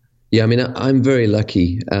 Yeah, I mean, I'm very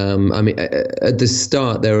lucky. I mean, at the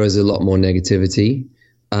start there was a lot more negativity,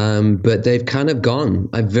 But they've kind of gone.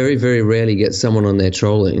 I very, very rarely get someone on there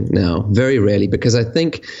trolling now. Very rarely, because I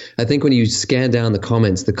think when you scan down the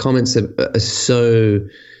comments are so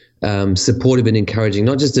supportive and encouraging,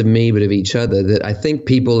 not just of me but of each other, that I think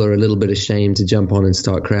people are a little bit ashamed to jump on and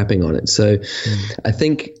start crapping on it. So I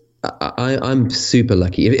think I'm super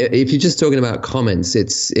lucky. If you're just talking about comments,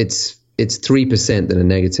 it's 3% that are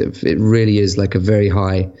negative. It really is like a very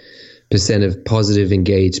high percent of positive,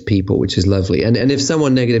 engaged people, which is lovely. And if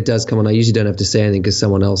someone negative does come on, I usually don't have to say anything because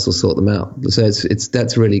someone else will sort them out. So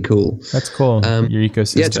that's really cool. That's cool. Your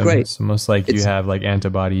ecosystem. Yeah, it's great. It's almost like you have like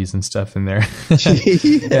antibodies and stuff in there.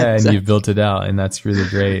 Yeah, and you've built it out, and that's really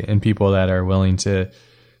great. And people that are willing to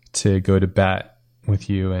go to bat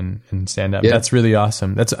with you and stand up. Yeah. That's really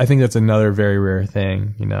awesome. I think that's another very rare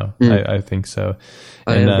thing, you know. I think so.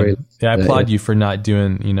 And I applaud you for not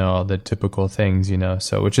doing, all the typical things,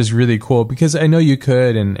 so, which is really cool, because I know you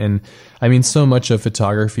could. And I mean, so much of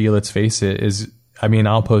photography, let's face it, is,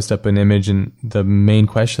 I'll post up an image and the main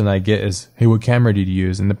question I get is, hey, what camera did you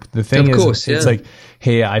use? And the thing is, it's like,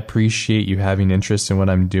 hey, I appreciate you having interest in what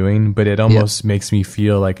I'm doing, but it almost makes me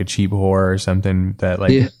feel like a cheap whore or something, that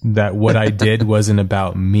that what I did wasn't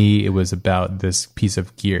about me. It was about this piece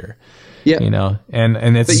of gear. Yeah,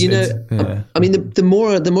 and it's. But I mean, the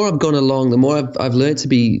more I've gone along, the more I've learned to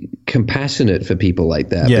be compassionate for people like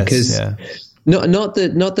that. Yes, because not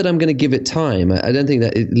that I'm going to give it time. I don't think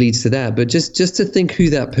that it leads to that, but just to think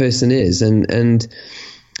who that person is, and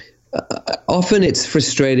often it's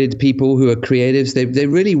frustrated people who are creatives. They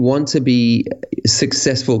really want to be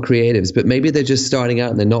successful creatives, but maybe they're just starting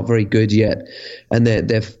out and they're not very good yet, and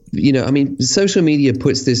they're social media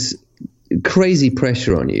puts this crazy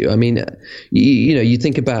pressure on you. I mean, you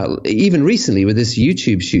think about even recently with this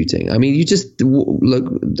YouTube shooting. I mean, you just look,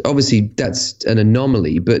 obviously that's an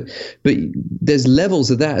anomaly, but there's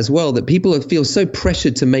levels of that as well, that people feel so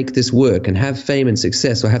pressured to make this work and have fame and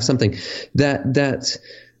success, or have something that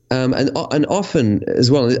and often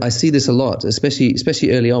as well, I see this a lot,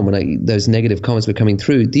 especially early on when those negative comments were coming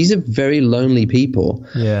through. These are very lonely people.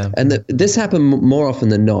 Yeah. And this happened more often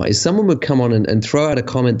than not, is someone would come on and throw out a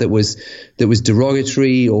comment that was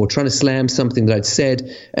derogatory or trying to slam something that I'd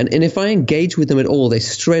said. And if I engage with them at all, they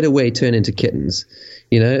straight away turn into kittens.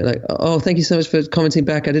 Like, oh, thank you so much for commenting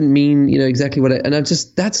back. I didn't mean, exactly what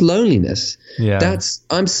that's loneliness. Yeah.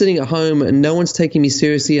 I'm sitting at home and no one's taking me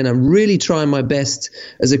seriously, and I'm really trying my best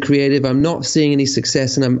as a creative. I'm not seeing any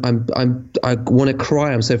success, and I want to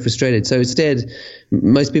cry. I'm so frustrated. So instead,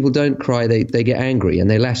 most people don't cry. They get angry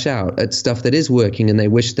and they lash out at stuff that is working, and they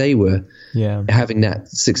wish they were having that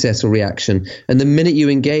successful reaction. And the minute you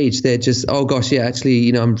engage, they're just, oh gosh, yeah, actually,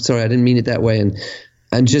 I'm sorry, I didn't mean it that way.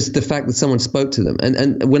 And just the fact that someone spoke to them.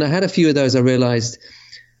 And when I had a few of those, I realized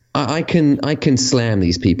I can slam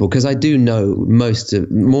these people, because I do know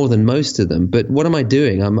more than most of them. But what am I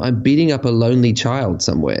doing? I'm beating up a lonely child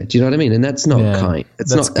somewhere. Do you know what I mean? And that's not kind.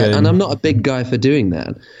 It's not good. And I'm not a big guy for doing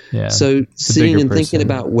that. Yeah. So seeing and thinking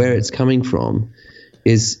about where it's coming from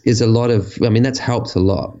is a lot of, that's helped a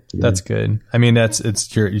lot. That's good. I mean,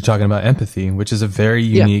 you're talking about empathy, which is a very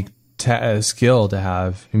unique skill to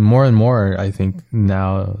have. More and more, I think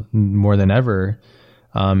now more than ever,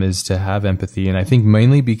 is to have empathy. And I think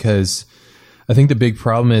mainly because I think the big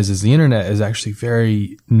problem is the internet is actually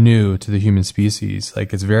very new to the human species.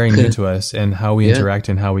 Like, it's very new to us, and how we interact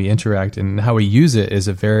and how we use it is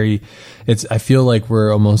I feel like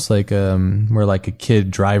we're almost like, we're like a kid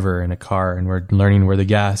driver in a car, and we're learning where the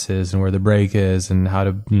gas is and where the brake is, and how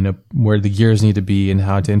to, where the gears need to be, and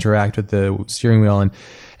how to interact with the steering wheel.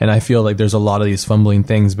 And I feel like there's a lot of these fumbling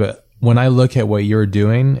things, but when I look at what you're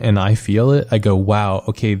doing and I feel it, I go, wow,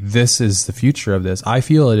 okay, this is the future of this. I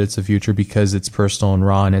feel it's the future because it's personal and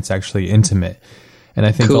raw, and it's actually intimate. And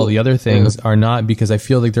I think all the other things are not, because I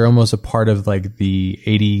feel like they're almost a part of like the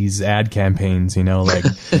 80s ad campaigns, like,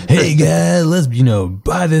 hey guys, let's,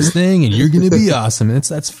 buy this thing and you're going to be awesome. And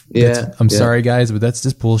I'm sorry guys, but that's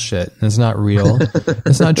just bullshit. It's not real.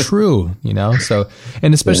 It's not true, So,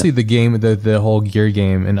 and especially the game, the whole gear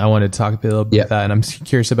game. And I want to talk a little bit about that. And I'm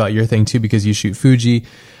curious about your thing too, because you shoot Fuji.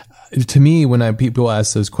 To me, when people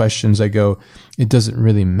ask those questions, I go, it doesn't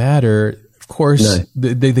really matter. Of course,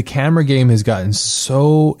 the camera game has gotten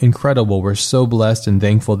so incredible. We're so blessed and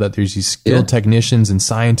thankful that there's these skilled technicians and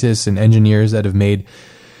scientists and engineers that have made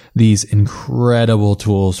these incredible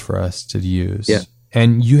tools for us to use. Yeah.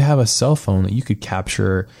 And you have a cell phone that you could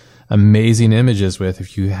capture amazing images with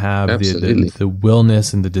if you have the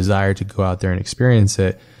willness and the desire to go out there and experience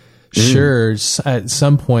it. Sure, at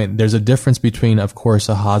some point, there's a difference between, of course,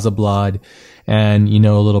 a Hasselblad and,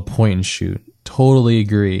 a little point and shoot. totally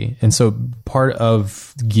agree. And so part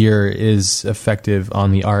of gear is effective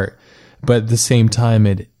on the art, but at the same time,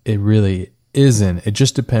 it really isn't. It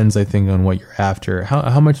just depends, I think, on what you're after.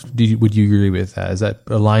 How much would you agree with that? Is that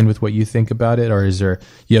aligned with what you think about it, or is there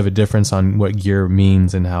you have a difference on what gear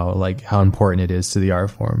means and how important it is to the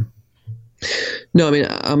art form? No, I mean,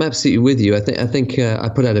 I'm absolutely with you. I think I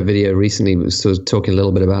put out a video recently sort of talking a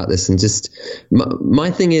little bit about this, and just my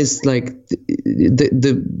thing is like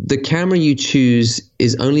the camera you choose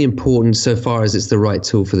is only important so far as it's the right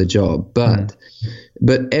tool for the job.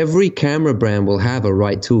 But every camera brand will have a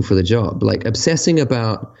right tool for the job. Like obsessing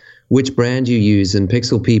about which brand you use and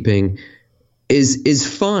pixel peeping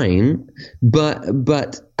is fine,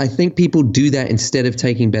 but I think people do that instead of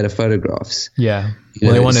taking better photographs. Yeah.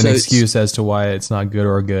 Well, they want an excuse as to why it's not good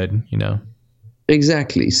or good, you know?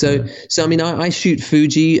 Exactly. So I mean, I shoot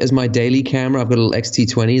Fuji as my daily camera. I've got a little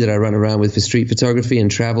X-T20 that I run around with for street photography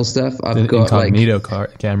and travel stuff. I've got incognito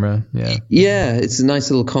camera. Yeah. Yeah, it's a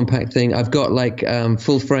nice little compact thing. I've got like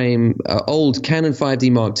full frame old Canon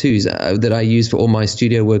 5D Mark IIs that I use for all my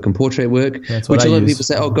studio work and portrait work. Which a lot of people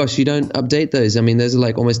say, "Oh gosh, you don't update those." I mean, those are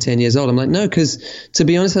like almost 10 years old. I'm like, no, because to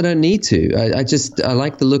be honest, I don't need to. I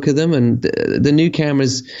like the look of them, and the new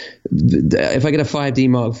cameras. If I get a 5D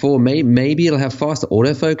Mark IV, maybe it'll have faster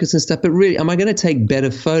autofocus and stuff, but really, am I going to take better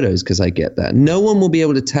photos because I get that? No one will be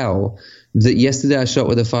able to tell that yesterday I shot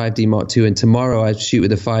with a 5D Mark II and tomorrow I shoot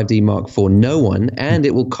with a 5D Mark IV. No one, and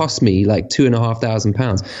it will cost me like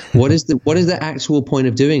 £2,500. What is the actual point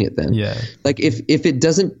of doing it then? Yeah. Like if it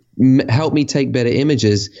doesn't help me take better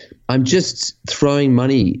images, I'm just throwing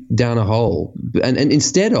money down a hole. And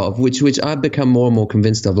instead of which I've become more and more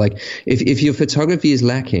convinced of, like if your photography is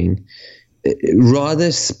lacking,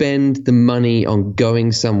 rather spend the money on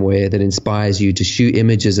going somewhere that inspires you to shoot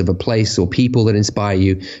images of a place or people that inspire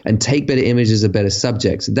you and take better images of better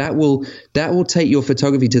subjects. That will take your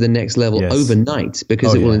photography to the next level overnight,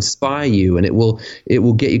 because it will inspire you, and it will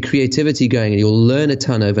get your creativity going, and you'll learn a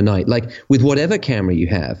ton overnight, like with whatever camera you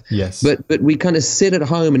have. Yes. But we kind of sit at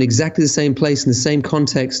home in exactly the same place in the same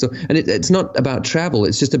context, and it's not about travel.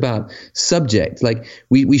 It's just about subject. Like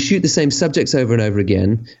we shoot the same subjects over and over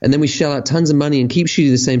again, and then we shell out tons of money and keep shooting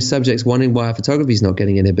the same subjects, wondering why our photography is not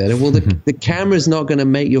getting any better. Well, the camera is not going to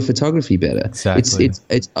make your photography better. Exactly.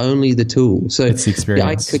 It's only the tool. So it's the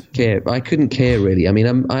experience. I couldn't care really. I mean,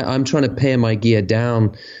 I'm trying to pare my gear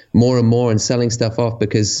down more and more and selling stuff off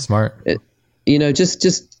because smart.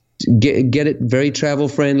 Just get it very travel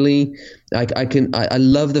friendly. I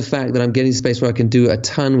love the fact that I'm getting space where I can do a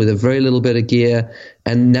ton with a very little bit of gear,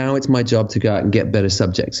 and now it's my job to go out and get better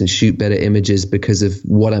subjects and shoot better images because of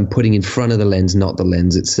what I'm putting in front of the lens, not the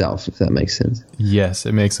lens itself, if that makes sense. Yes,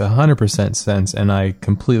 it makes 100% sense, and I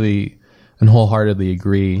completely and wholeheartedly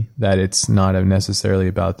agree that it's not necessarily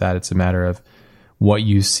about that. It's a matter of what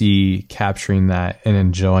you see, capturing that and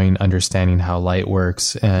enjoying understanding how light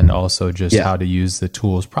works, and also just how to use the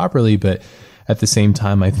tools properly. But at the same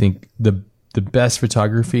time, I think the best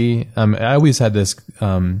photography, I always had this,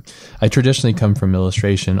 I traditionally come from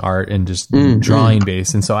illustration, art, and just drawing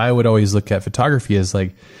based. And so I would always look at photography as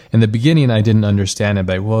like, in the beginning, I didn't understand it,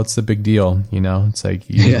 but well, it's the big deal, you know? It's like,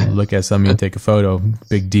 you look at something and take a photo,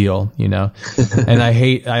 big deal, you know? And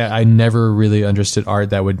I never really understood art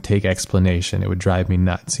that would take explanation. It would drive me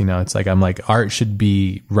nuts, you know? It's like, I'm like, art should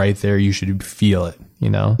be right there. You should feel it, you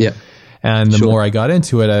know? Yeah. And the more I got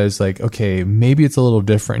into it, I was like, okay, maybe it's a little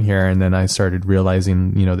different here. And then I started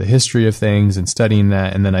realizing, you know, the history of things and studying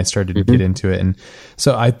that. And then I started to get into it. And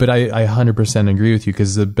so I 100% agree with you,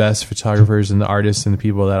 because the best photographers and the artists and the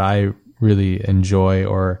people that I really enjoy,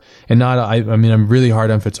 I mean, I'm really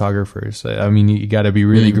hard on photographers. I mean, you got to be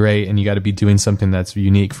really great, and you got to be doing something that's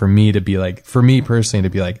unique for me personally to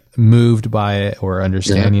be like moved by it or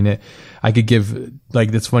understanding it. I could give,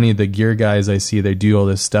 like, it's funny, the gear guys I see, they do all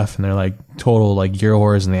this stuff and they're like total like gear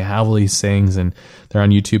whores, and they have all these things and they're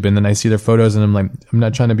on YouTube, and then I see their photos and I'm like, I'm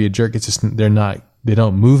not trying to be a jerk. It's just, they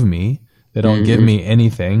don't move me. They don't give me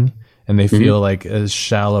anything, and they feel like a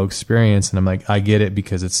shallow experience. And I'm like, I get it,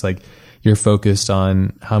 because it's like, you're focused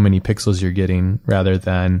on how many pixels you're getting rather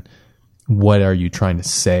than what are you trying to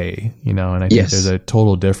say, you know? And I think there's a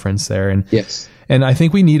total difference there. And I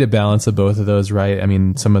think we need a balance of both of those, right? I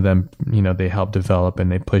mean, some of them, you know, they help develop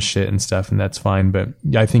and they push it and stuff, and that's fine. But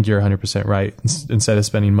I think you're 100% right. Instead of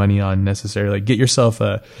spending money on necessarily, like, get yourself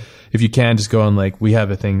if you can, just go on, like, we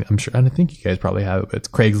have a thing, I'm sure, and I think you guys probably have it, but it's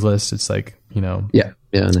Craigslist. It's like, you know,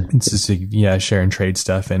 it's just, share and trade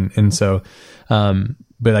stuff. And so,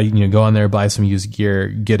 but I, go on there, buy some used gear,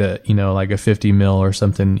 get a, like a 50 mil or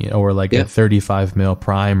something, or like a 35 mil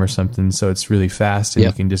prime or something. So it's really fast, and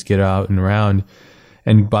you can just get out and around.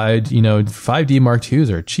 and buy, 5D Mark IIs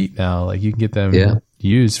are cheap now. Like you can get them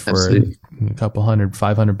used for absolutely. a couple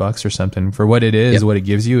 $500 or something for what it is, what it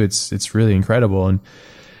gives you. It's really incredible. And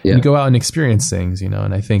you go out and experience things, and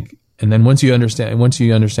I think, and then once you understand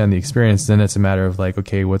the experience, then it's a matter of like,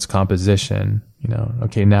 okay, what's composition?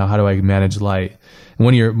 Okay, now how do I manage light? And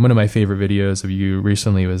one of my favorite videos of you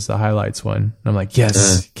recently was the highlights one. And I'm like,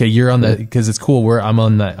 yes, okay, you're on that, because it's cool.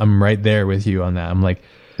 I'm right there with you on that. I'm like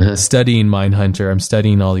studying Mindhunter. I'm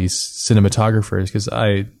studying all these cinematographers because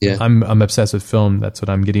I'm obsessed with film. That's what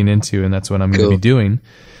I'm getting into, and that's what I'm going to be doing.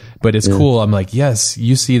 But it's cool. I'm like, yes,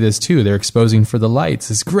 you see this too. They're exposing for the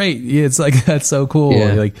lights. It's great. It's like, that's so cool.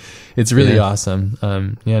 Yeah. Like, it's really awesome.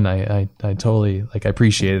 And I totally I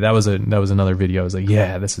appreciate it. That was another video. I was like,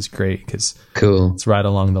 yeah, this is great because it's right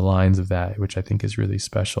along the lines of that, which I think is really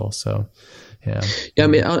special. So, yeah. I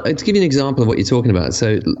mean, to give you an example of what you're talking about.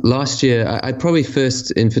 So last year, I probably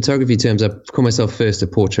first, in photography terms, I call myself first a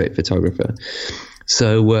portrait photographer.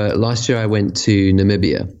 So last year I went to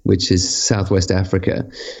Namibia, which is Southwest Africa.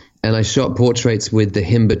 And I shot portraits with the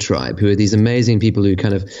Himba tribe, who are these amazing people who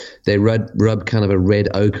they rub kind of a red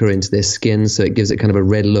ochre into their skin, so it gives it kind of a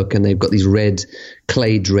red look, and they've got these red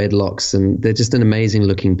clay dreadlocks, and they're just an amazing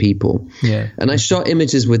looking people. Yeah. And I shot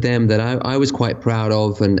images with them that I was quite proud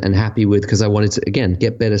of and happy with, because I wanted to, again,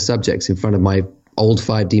 get better subjects in front of my old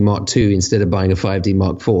 5D Mark II instead of buying a 5D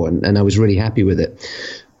Mark IV, and I was really happy with it.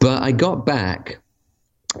 But I got back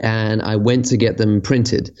and I went to get them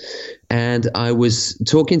printed. And I was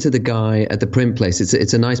talking to the guy at the print place.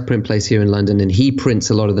 It's a nice print place here in London, and he prints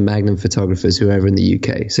a lot of the Magnum photographers who are over in the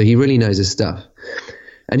UK. So he really knows his stuff.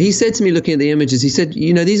 And he said to me, looking at the images, he said,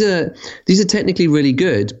 these are technically really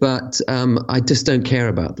good, but I just don't care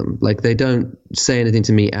about them. Like, they don't say anything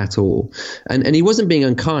to me at all. And he wasn't being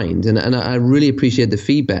unkind, and I really appreciate the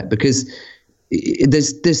feedback, because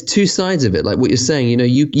there's two sides of it. Like what you're saying,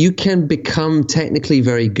 you can become technically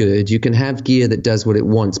very good. You can have gear that does what it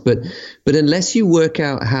wants, but unless you work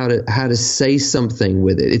out how to say something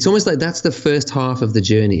with it, it's almost like that's the first half of the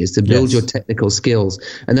journey, is to build your technical skills.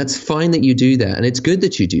 And that's fine that you do that, and it's good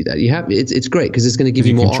that you do that. It's great, because it's going to give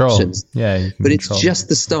you more options. Yeah, but it's just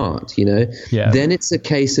the start, Yeah. Then it's a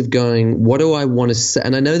case of going, what do I want to say?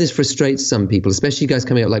 And I know this frustrates some people, especially guys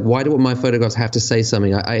coming out, like, why do my photographs have to say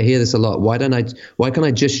something? I hear this a lot. Why can't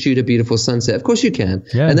I just shoot a beautiful sunset? Of course you can.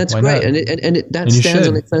 Yeah, and that's great. Not? And that stands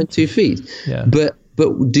on its own 2 feet. Yeah. But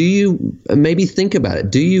do you maybe think about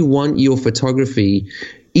it? Do you want your photography,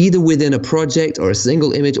 either within a project or a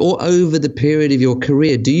single image or over the period of your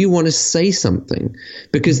career, do you want to say something?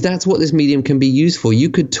 Because that's what this medium can be used for. You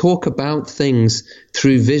could talk about things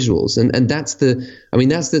through visuals. And that's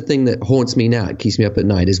the thing that haunts me now. It keeps me up at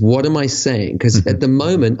night, is what am I saying? Because at the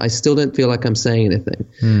moment, I still don't feel like I'm saying anything.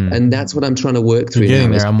 And that's what I'm trying to work through. You're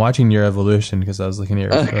getting there. I'm watching your evolution, because I was looking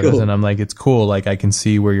at your photos, and I'm like, it's cool. Like, I can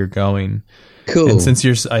see where you're going. Cool. And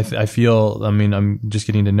since I feel, I'm just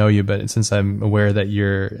getting to know you, but since I'm aware that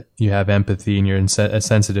you have empathy and you're a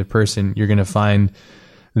sensitive person, you're going to find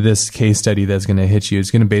this case study that's going to hit you. It's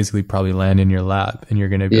going to basically probably land in your lap, and you're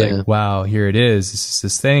going to be like, wow, here it is. This is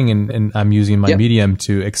this thing. And I'm using my medium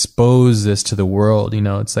to expose this to the world.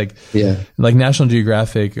 It's like National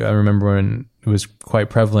Geographic. I remember when it was quite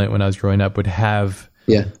prevalent when I was growing up, would have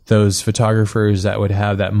those photographers that would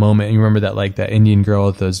have that moment. And you remember that, that Indian girl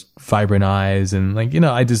with those vibrant eyes, and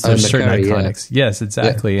there's certain iconics. Yeah. Yes,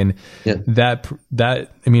 exactly. And that,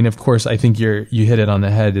 of course, I think you hit it on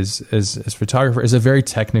the head. As photographer, is a very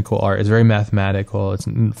technical art. It's very mathematical. It's,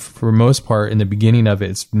 for most part, in the beginning of it,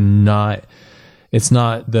 it's not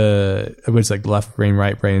like left brain,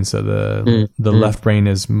 right brain. So the left brain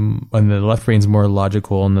is, and the left brain's more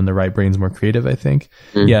logical, and then the right brain's more creative, I think.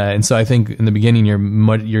 Yeah. And so I think in the beginning,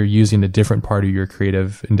 you're using a different part of your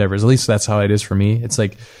creative endeavors. At least that's how it is for me. It's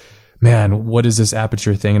like, man, what is this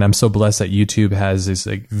aperture thing? And I'm so blessed that YouTube has these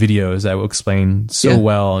videos that will explain so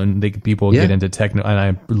well, and people get into techno. And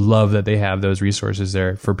I love that they have those resources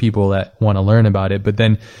there for people that want to learn about it. But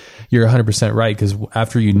then you're 100% right, because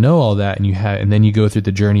after you know all that, and then you go through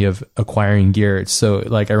the journey of acquiring gear. It's so,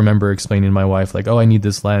 I remember explaining to my wife, I need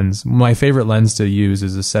this lens. My favorite lens to use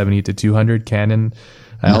is a 70-200 Canon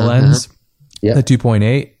lens, the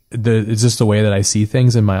 2.8. It's just the way that I see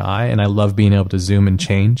things in my eye, and I love being able to zoom and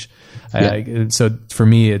change. So for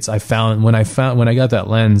me, when I got that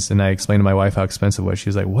lens and I explained to my wife how expensive it was, she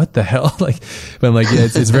was like, what the hell? But I'm like, yeah,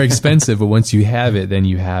 it's very expensive, but once you have it, then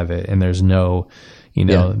you have it, and there's no,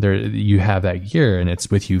 you have that gear, and it's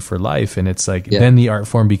with you for life. And it's then the art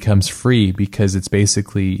form becomes free, because it's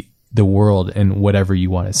basically the world and whatever you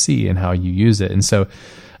want to see and how you use it. And so,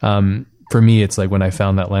 for me, it's like when I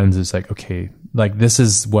found that lens, it's like, okay, like this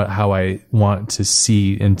is how I want to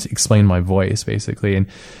see and to explain my voice basically. And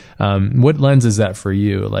what lens is that for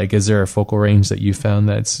you? Like, is there a focal range that you found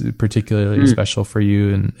that's particularly special for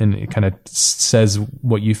you, and it kind of says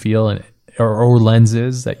what you feel, and or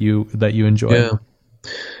lenses that you enjoy? Yeah.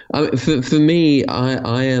 For me,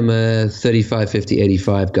 I am a 35, 50,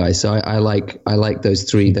 85 guy. So I like those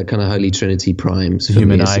three, that kind of holy trinity primes. For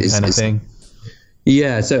human me. eye kind of thing.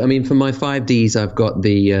 Yeah, so I mean, for my 5Ds, I've got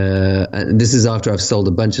the, and this is after I've sold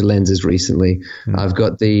a bunch of lenses recently. I've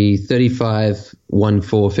got the 35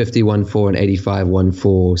 1.4, 50 1.4, and 85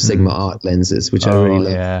 1.4 Sigma Art lenses, which I really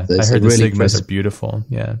love. Yeah, I heard the really Sigmas are beautiful.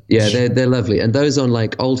 Yeah, they're lovely, and those on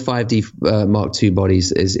like old 5D Mark II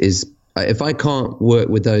bodies is. If I can't work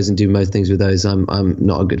with those and do most things with those, I'm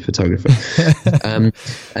not a good photographer. And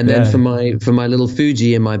then for my little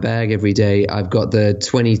Fuji in my bag every day, I've got the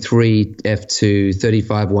 23 f2,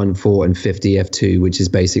 35 1.4, and 50 f2, which is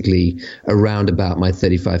basically around about my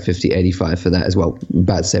 35, 50, 85 for that as well.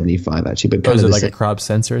 About 75 actually. But is it like a crop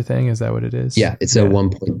sensor thing? Is that what it is? Yeah, it's a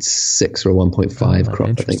 1.6 or 1.5 crop,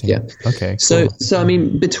 I think. Yeah. Okay. Cool. So I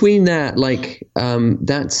mean, between that, like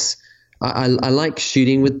that's. I like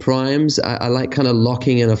shooting with primes. I like kind of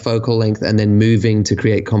locking in a focal length and then moving to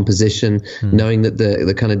create composition, knowing that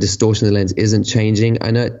the kind of distortion of the lens isn't changing.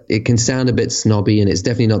 I know it can sound a bit snobby, and it's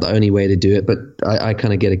definitely not the only way to do it, but I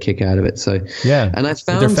kind of get a kick out of it. So yeah, and I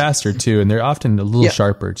found they're faster too, and they're often a little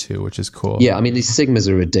sharper too, which is cool. Yeah, I mean, these Sigmas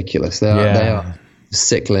are ridiculous. They are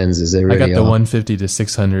sick lenses. They really I got the 150 to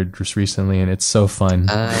 600 just recently, and it's so fun.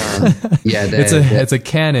 Yeah, it's a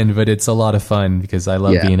Canon, but it's a lot of fun because I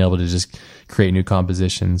love being able to just create new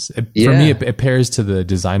compositions. For me, it pairs to the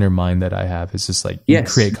designer mind that I have. It's just like you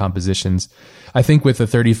create compositions. I think with the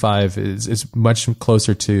 35 is much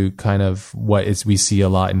closer to kind of what we see a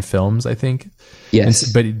lot in films, I think. Yes.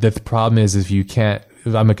 But the problem is if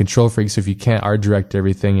I'm a control freak, so if you can't art direct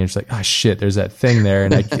everything, you're just like, oh shit, there's that thing there,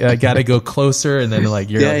 and I gotta go closer, and then like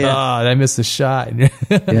you're I missed the shot.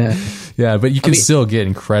 Yeah, but you can still get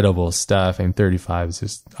incredible stuff, and 35 is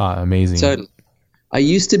just amazing. Totally. I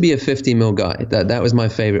used to be a 50 mil guy. That was my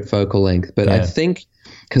favorite focal length, but I think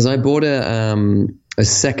because I bought a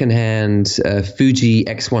secondhand Fuji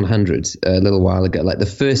X100 a little while ago, like the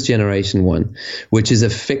first generation one, which is a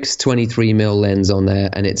fixed 23 mil lens on there,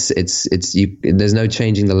 and there's no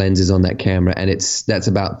changing the lenses on that camera, and that's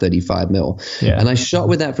about 35 mil. Yeah. And I shot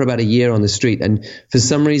with that for about a year on the street, and for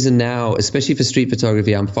some reason now, especially for street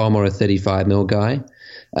photography, I'm far more a 35 mil guy.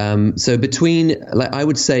 So between, like, I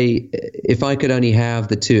would say if I could only have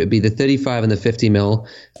the two, it'd be the 35 and the 50 mil.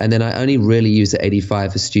 And then I only really use the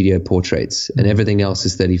 85 for studio portraits, and everything else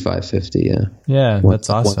is 35, 50. Yeah. Yeah. That's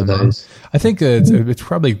awesome. One of those. I think it's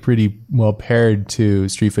probably pretty well paired to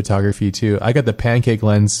street photography too. I got the pancake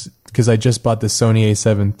lens because I just bought the Sony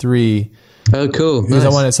A7 III. Oh, cool. Because I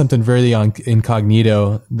wanted something very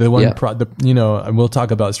incognito. The one, we'll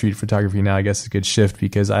talk about street photography now. I guess it's a good shift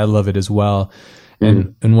because I love it as well.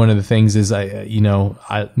 And one of the things is one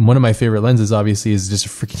of my favorite lenses obviously is just a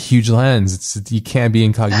freaking huge lens. You can't be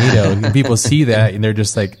incognito. And people see that and they're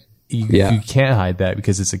just like, you can't hide that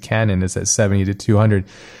because it's a Canon. It's at 70 to 200.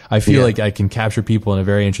 I feel like I can capture people in a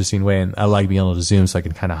very interesting way, and I like being able to zoom so I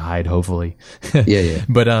can kind of hide, hopefully. Yeah.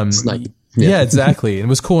 But, yeah, exactly. And it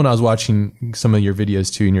was cool when I was watching some of your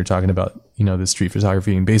videos too, and you're talking about, the street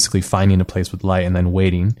photography and basically finding a place with light and then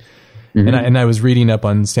waiting. Mm-hmm. And I was reading up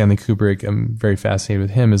on Stanley Kubrick. I'm very fascinated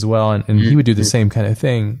with him as well. And he would do the same kind of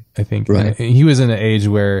thing, I think. Right. And he was in an age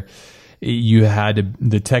where you had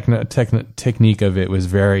the technique of it was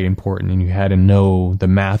very important, and you had to know the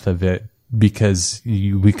math of it because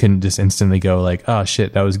we couldn't just instantly go like, oh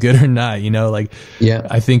shit, that was good or not,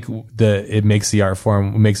 I think it makes the art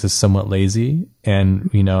form, makes us somewhat lazy,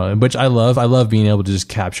 and which I love being able to just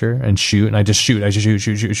capture and shoot, and I just shoot,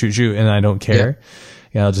 and I don't care.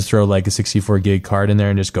 I'll just throw like a 64 gig card in there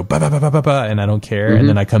and just go ba ba ba ba ba ba, and I don't care. And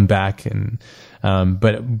then I come back and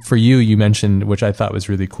but for you mentioned, which I thought was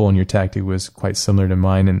really cool, and your tactic was quite similar to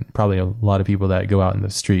mine, and probably a lot of people that go out in the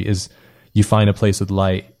street, is you find a place with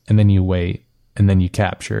light and then you wait and then you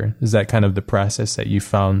capture. Is that kind of the process that you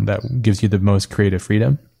found that gives you the most creative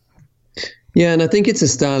freedom? Yeah, and I think it's a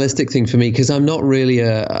stylistic thing for me because I'm not really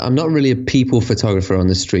a people photographer on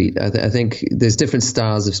the street. I think there's different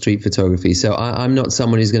styles of street photography. So I'm not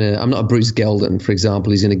someone I'm not a Bruce Geldon, for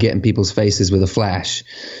example, who's going to get in people's faces with a flash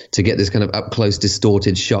to get this kind of up close,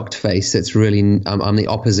 distorted, shocked face. That's really, I'm the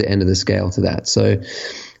opposite end of the scale to that. So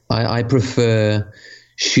I prefer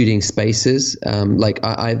shooting spaces. I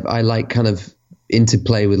like kind of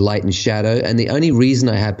interplay with light and shadow. And the only reason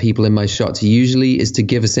I have people in my shots usually is to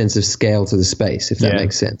give a sense of scale to the space, if that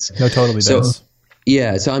makes sense. No, totally does.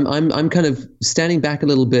 Yeah, so I'm kind of standing back a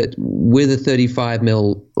little bit with a 35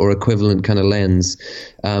 mil or equivalent kind of lens,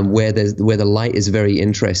 where the light is very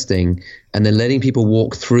interesting, and then letting people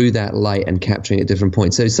walk through that light and capturing at different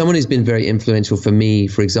points. So someone who's been very influential for me,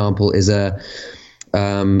 for example, is a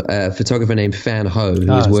photographer named Fan Ho,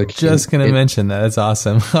 who is working. Just going to mention that. That's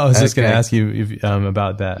awesome. I was just going to ask you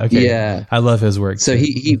about that. Okay. Yeah. I love his work. So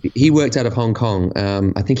he worked out of Hong Kong.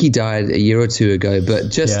 I think he died a year or two ago,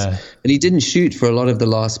 but and he didn't shoot for a lot of the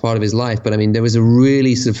last part of his life. But I mean, there was a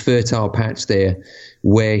really sort of fertile patch there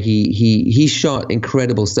where he shot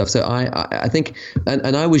incredible stuff. So I think,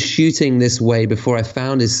 and I was shooting this way before I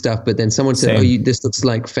found his stuff, but then someone said, this looks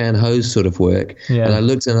like Fan Ho's sort of work. Yeah. And I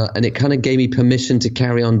looked and it kind of gave me permission to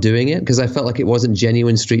carry on doing it, because I felt like it wasn't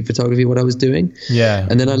genuine street photography, what I was doing. Yeah.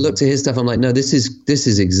 And then I looked at his stuff. I'm like, no, this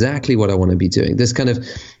is exactly what I want to be doing. This kind of,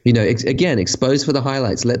 again, expose for the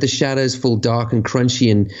highlights, let the shadows fall dark and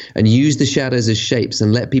crunchy, and use the shadows as shapes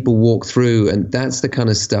and let people walk through. And that's the kind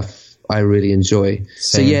of stuff I really enjoy. Same.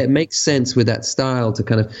 So yeah, it makes sense with that style to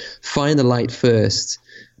kind of find the light first,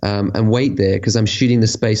 and wait there, because I'm shooting the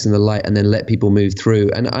space and the light, and then let people move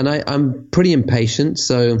through. And I'm pretty impatient,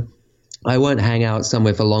 so I won't hang out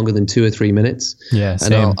somewhere for longer than 2 or 3 minutes. Yeah,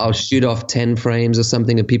 same. And I'll shoot off 10 frames or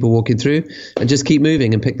something of people walking through, and just keep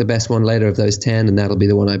moving and pick the best one later of those 10, and that'll be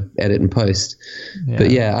the one I edit and post. Yeah.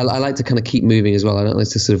 But yeah, I like to kind of keep moving as well. I don't like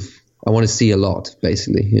to sort of, I want to see a lot,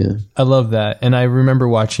 basically. Yeah. I love that. And I remember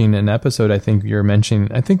watching an episode, I think you're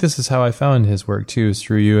mentioning, I think this is how I found his work too, is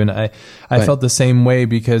through you. And I felt the same way,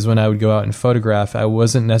 because when I would go out and photograph, I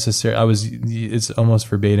wasn't it's almost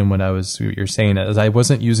verbatim what you're saying, as I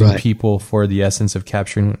wasn't using people for the essence of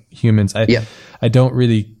capturing humans. I don't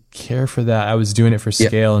really care for that. I was doing it for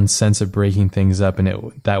scale and sense of breaking things up.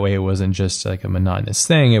 And that way it wasn't just like a monotonous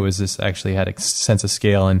thing. It was this actually had a sense of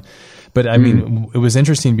scale. But I mean, it was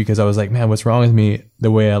interesting because I was like, man, what's wrong with me?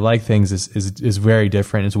 The way I like things is very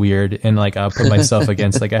different. It's weird. And like, I'll put myself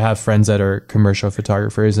against, like, I have friends that are commercial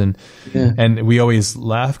photographers, and we always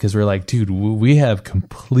laugh because we're like, dude, we have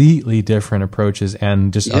completely different approaches,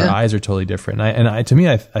 and just our eyes are totally different. To me,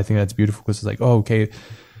 I think that's beautiful, because it's like, oh, okay,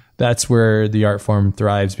 that's where the art form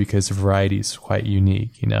thrives, because the variety is quite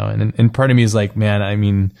unique, and part of me is like, man, I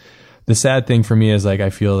mean, the sad thing for me is like, I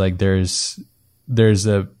feel like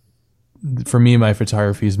for me, my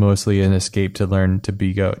photography is mostly an escape to learn to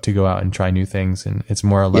go out and try new things, and it's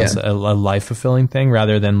more or less a life fulfilling thing,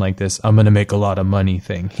 rather than like this I'm going to make a lot of money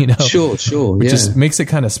thing, Sure, which just makes it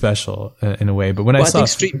kind of special in a way. But when I saw I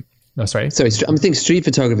think street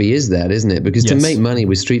photography is that, isn't it? Because to make money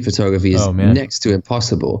with street photography is next to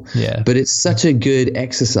impossible. Yeah. But it's such a good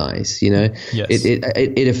exercise, Yes.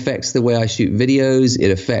 It affects the way I shoot videos.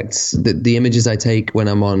 It affects the images I take when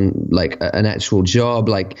I'm on like an actual job.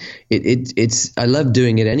 Like it's I love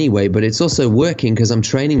doing it anyway, but it's also working because I'm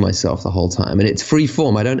training myself the whole time, and it's free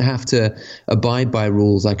form. I don't have to abide by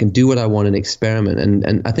rules. I can do what I want and experiment.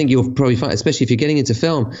 And I think you'll probably find, especially if you're getting into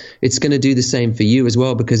film, it's going to do the same for you as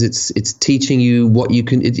well, because it's teaching you what you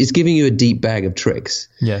can. It's giving you a deep bag of tricks.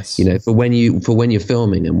 Yes. For when you're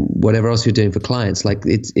filming and whatever else you're doing for clients. Like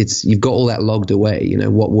it's you've got all that logged away.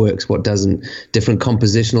 What works, what doesn't, different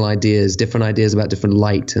compositional ideas, different ideas about different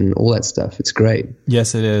light and all that stuff. It's great.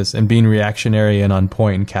 Yes, it is. And being reactionary and on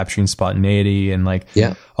point and capturing spontaneity and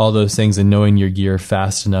all those things, and knowing your gear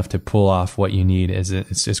fast enough to pull off what you need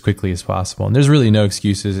as quickly as possible. And there's really no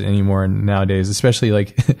excuses anymore nowadays, especially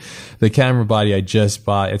like the camera body I just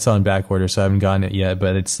bought. It's on back order, so I haven't gotten it yet,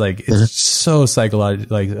 but it's like, it's so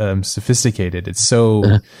psychological, sophisticated. It's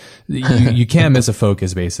so, you can't miss a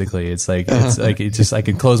focus basically. It's just, I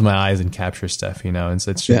can close my eyes and capture stuff, and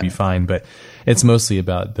so it should be fine. But it's mostly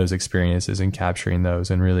about those experiences and capturing those,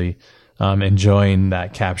 and really enjoying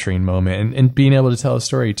that capturing moment, and being able to tell a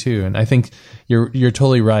story too. And I think you're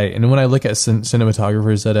totally right. And when I look at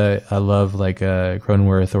cinematographers that I love, like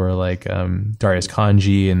Cronenworth, or like Darius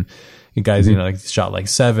Khondji, and guys, like shot like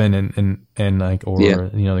Seven, and like, or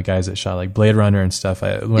the guys that shot like Blade Runner and stuff.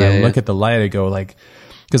 When I look at the light, I go like,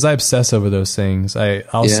 because I obsess over those things.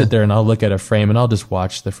 I'll sit there and I'll look at a frame, and I'll just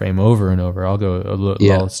watch the frame over and over. I'll go,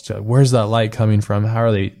 where's that light coming from? How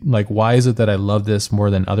are they, like, why is it that I love this more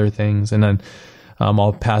than other things? And then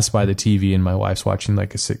I'll pass by the TV, and my wife's watching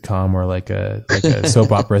like a sitcom or like a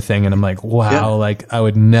soap opera thing, and I'm like, wow, like I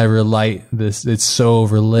would never light this. It's so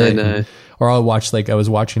overlit. I know. Or I'll watch, like, I was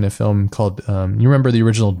watching a film called, you remember the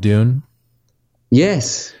original Dune?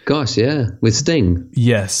 Yes. Gosh, yeah. With Sting.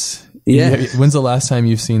 Yes. Yeah. When's the last time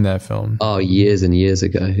you've seen that film? Oh, years and years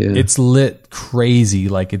ago. Yeah. It's lit crazy.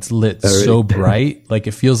 Like it's lit really? so bright. Like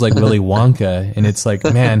it feels like Willy Wonka. And it's like,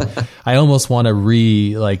 man, I almost want to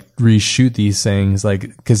reshoot these things.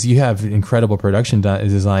 Like, cause you have incredible production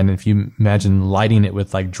design. And if you imagine lighting it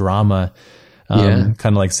with like drama, kind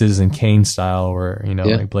of like Citizen Kane style, or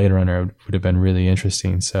like Blade Runner would have been really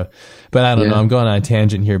interesting. So, but I don't know. I'm going on a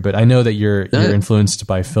tangent here, but I know that you're influenced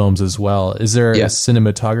by films as well. Is there a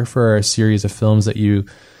cinematographer or a series of films that you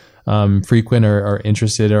frequent or are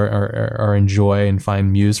interested or enjoy and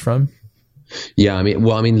find muse from? Yeah, I mean,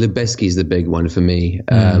 Lubezki's the big one for me.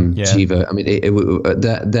 Chivo. I mean,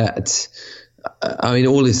 I mean,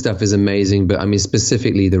 all his stuff is amazing, but I mean,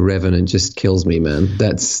 specifically The Revenant just kills me, man.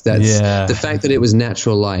 That's the fact that it was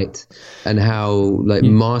natural light and how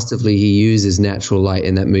masterfully he uses natural light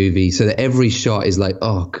in that movie, so that every shot is like,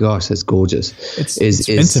 oh gosh, that's gorgeous. It's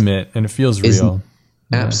intimate and it feels real.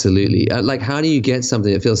 Absolutely. Like, how do you get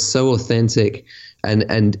something that feels so authentic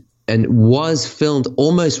and was filmed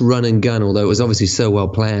almost run and gun, although it was obviously so well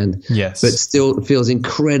planned. Yes, but still feels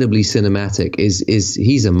incredibly cinematic.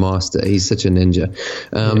 He's a master. He's such a ninja.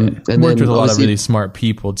 And worked with a lot of really smart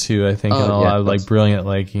people too. I think, and a lot of like brilliant,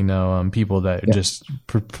 people that just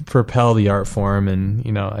propel the art form.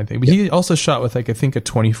 And I think he also shot with I think a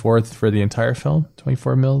 24th for the entire film,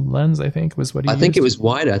 24 mil lens. I think was what he. I think it was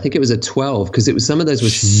wider. I think it was a 12 because it was some of those were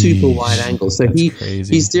super wide angles. So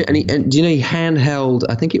he's do you know he handheld?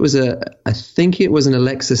 I think it was an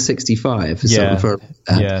Alexa 65 or something for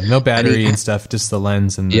that. No battery and stuff, just the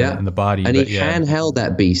lens and the body. And he handheld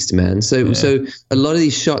that beast, man. So a lot of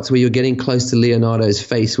these shots where you're getting close to Leonardo's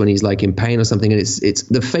face when he's like in pain or something, and it's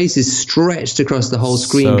the face is stretched across the whole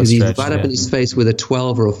screen because he's right up in his face with a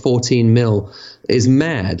 12 or a 14 mil is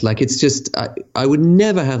mad. Like, it's just I would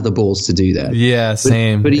never have the balls to do that. Yeah,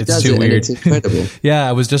 same. But he does it, weird. and it's incredible. Yeah,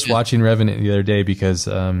 I was just watching Revenant the other day because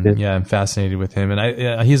I'm fascinated with him,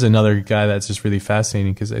 and he's another guy that's just really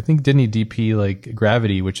fascinating because I think didn't he DP like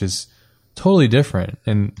Gravity, which is totally different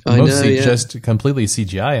and mostly just completely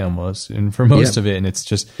CGI almost, and for most of it, and it's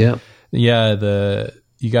just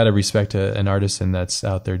you got to respect an artisan that's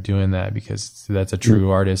out there doing that, because that's a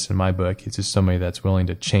true artist in my book. It's just somebody that's willing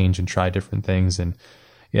to change and try different things. And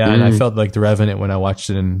and I felt like The Revenant when I watched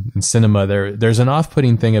it in cinema, there's an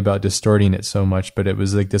off-putting thing about distorting it so much, but it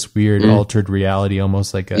was like this weird altered reality,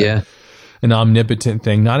 almost like an omnipotent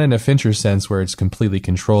thing, not in a Fincher sense where it's completely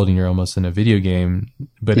controlled and you're almost in a video game,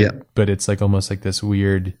 but it's like almost like this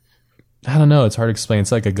weird, I don't know. It's hard to explain.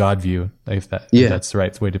 It's like a God view, if that's the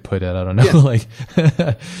right way to put it. I don't know.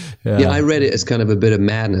 I read it as kind of a bit of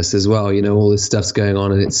madness as well. All this stuff's going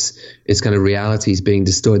on, and it's kind of reality's being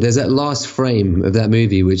distorted. There's that last frame of that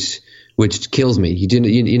movie which kills me.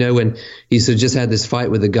 When he sort of just had this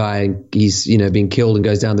fight with a guy, and he's being killed and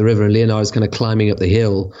goes down the river, and Leonardo's kind of climbing up the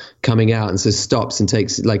hill, coming out, and so stops and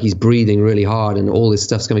takes, like, he's breathing really hard, and all this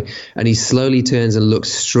stuff's coming, and he slowly turns and looks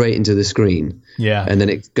straight into the screen. Yeah, and then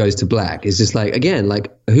it goes to black. It's just like, again,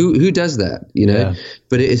 like who does that?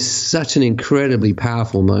 But it is such an incredibly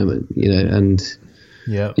powerful moment. And.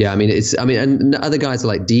 Yeah. I mean, and other guys are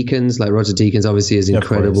like Deakins, like Roger Deakins, obviously is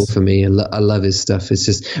incredible for me. I love his stuff. It's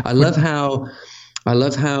just, I love how,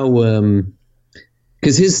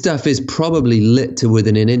 because his stuff is probably lit to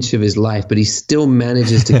within an inch of his life, but he still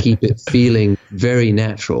manages to keep it feeling very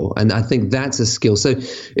natural. And I think that's a skill. So,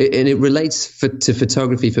 and it relates to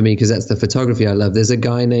photography for me, because that's the photography I love. There's a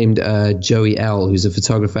guy named Joey L, who's a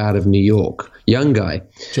photographer out of New York, young guy.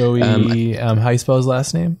 Joey, how you spell his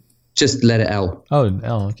last name? Just letter L. Oh,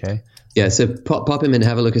 L. Okay. Yeah. So pop him and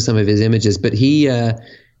have a look at some of his images. But he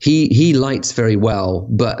lights very well,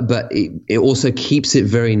 but it also keeps it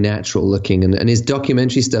very natural looking. And his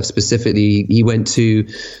documentary stuff specifically, he went to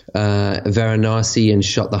Varanasi and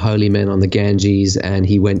shot the holy men on the Ganges, and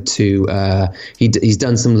he went to he's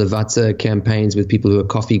done some Lavazza campaigns with people who are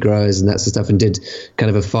coffee growers and that sort of stuff, and did kind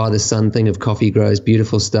of a father-son thing of coffee growers,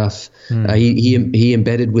 beautiful stuff. He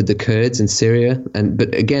embedded with the Kurds in Syria,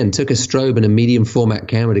 but again took a strobe and a medium format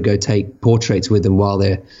camera to go take portraits with them while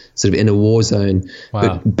they're sort of in a war zone. Wow.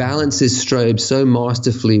 But balances strobe so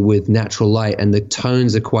masterfully with natural light, and the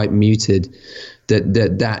tones are quite muted,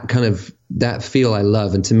 that kind of, that feel I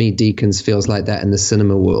love. And to me, Deakins feels like that in the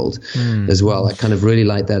cinema world as well. I kind of really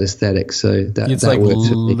like that aesthetic. So it's that like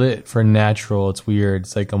lit for natural. It's weird.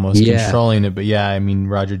 It's like almost controlling it. But I mean,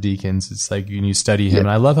 Roger Deakins, it's like when you study him, and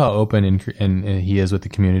I love how open and he is with the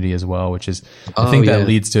community as well, which is, I think that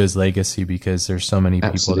leads to his legacy, because there's so many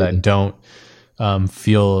people that don't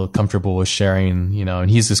feel comfortable with sharing, and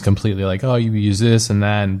he's just completely like, oh, you use this and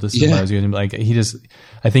that, and this is what I was using. Like,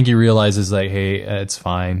 I think he realizes like, hey, it's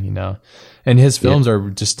fine, And his films are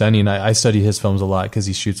just stunning. I study his films a lot because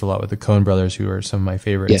he shoots a lot with the Coen brothers, who are some of my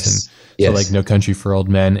favorites. Yes. And so like No Country for Old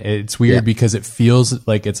Men. It's weird because it feels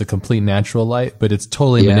like it's a complete natural light, but it's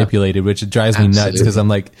totally manipulated, which it drives me nuts because I'm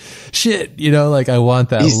like, shit, you know, like I want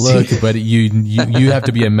that look, but you have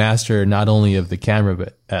to be a master not only of the camera,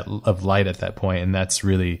 but of light at that point. And that's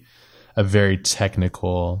really a very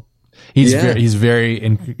technical. He's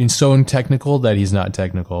very so technical that he's not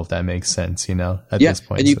technical, if that makes sense, you know, at this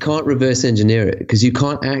point. And you can't reverse engineer it because you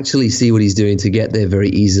can't actually see what he's doing to get there very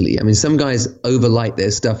easily. I mean, some guys overlight their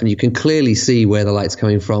stuff and you can clearly see where the light's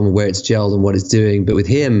coming from, where it's gelled and what it's doing. But with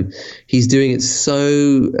him, he's doing it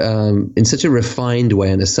so in such a refined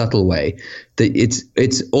way and a subtle way that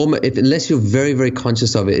it's almost, unless you're very, very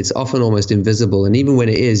conscious of it, it's often almost invisible. And even when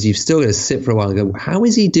it is, you've still got to sit for a while and go, how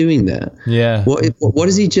is he doing that? Yeah. What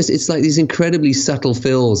is he just, it's like these incredibly subtle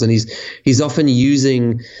fills, and he's often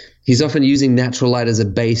using natural light as a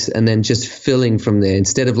base and then just filling from there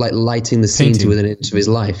instead of like lighting the scene to within an inch of his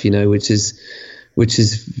life, you know, which is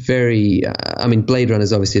very, I mean, Blade Runner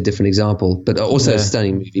is obviously a different example, but also a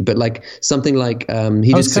stunning movie. But like something like he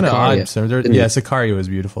did Sicario. Sicario was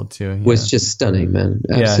beautiful too. Yeah. Was just stunning, man.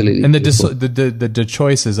 Absolutely. Yeah. And the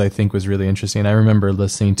choices I think was really interesting. I remember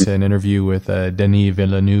listening to an interview with Denis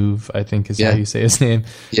Villeneuve, I think is how you say his name.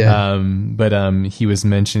 Yeah. But he was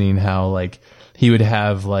mentioning how like he would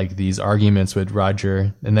have like these arguments with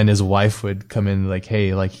Roger, and then his wife would come in like,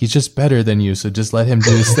 hey, like he's just better than you, so just let him do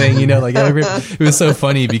his thing, you know, like it was so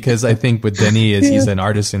funny because I think with Denis he's an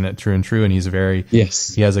artist in it true and true, and he's very,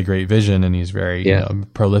 he has a great vision and he's very you know,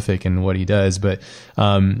 prolific in what he does. But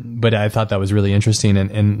I thought that was really interesting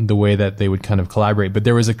and the way that they would kind of collaborate. But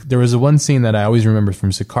there was a one scene that I always remember from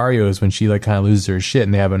Sicario is when she like kind of loses her shit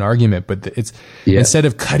and they have an argument, but it's instead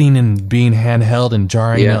of cutting and being handheld and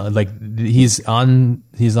jarring, like he's on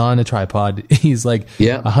a tripod. He's like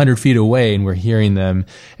 100 feet away and we're hearing them.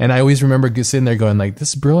 And I always remember sitting there going like, this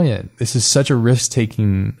is brilliant. This is such a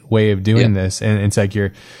risk-taking way of doing this. And it's like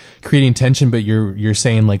you're creating tension, but you're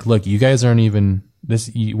saying like, look, you guys aren't even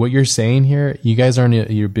what you're saying here. You guys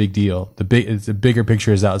aren't your big deal. The bigger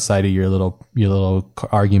picture is outside of your little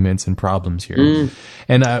arguments and problems here.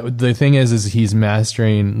 And the thing is he's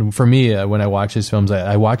mastering. For me, when I watch his films,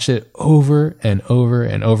 I watch it over and over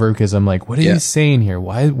and over because I'm like, what are you saying here?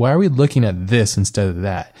 Why are we looking at this instead of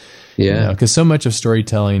that? Yeah, because so much of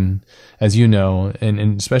storytelling, as you know,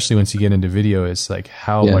 and especially once you get into video, is like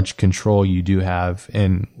how much control you do have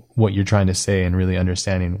in what you're trying to say and really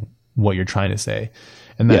understanding what you're trying to say.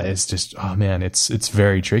 And that is just, oh man, it's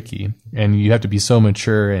very tricky. And you have to be so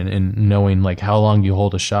mature in knowing like how long you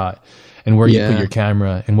hold a shot and where you put your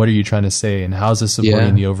camera and what are you trying to say and how is this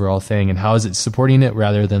supporting the overall thing and how is it supporting it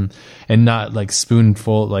rather than, and not like spoon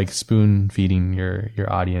feeding your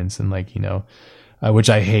audience and like, you know,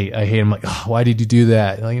 which I hate. I'm like, oh, why did you do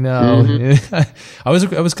that? Like, no. I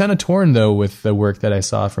was kind of torn though with the work that I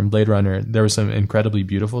saw from Blade Runner. There was some incredibly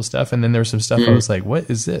beautiful stuff, and then there was some stuff I was like, what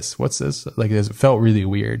is this? What's this? Like, it felt really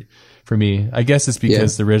weird for me. I guess it's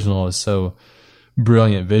because the original is so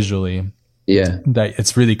brilliant visually. Yeah, that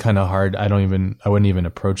it's really kind of hard. I wouldn't even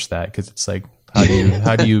approach that because it's like,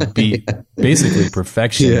 how do you beat basically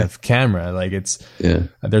perfection of camera? Like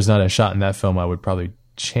there's not a shot in that film I would probably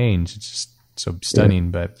change. It's just so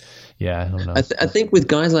stunning, but I don't know. I think with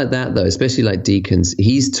guys like that though, especially like Deakins,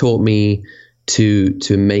 he's taught me to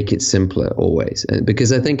make it simpler always. And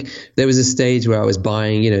because I think there was a stage where I was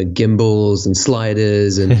buying, you know, gimbals and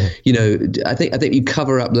sliders and, you know, I think you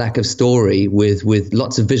cover up lack of story with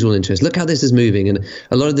lots of visual interest. Look how this is moving. And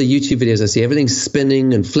a lot of the YouTube videos I see, everything's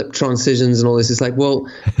spinning and flip transitions and all this. It's like, well,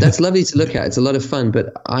 that's lovely to look at. It's a lot of fun,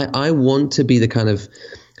 but I want to be the kind of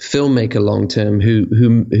filmmaker long term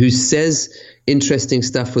who says interesting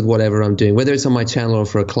stuff with whatever I'm doing, whether it's on my channel or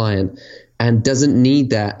for a client, and doesn't need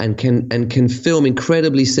that and can film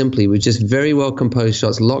incredibly simply with just very well composed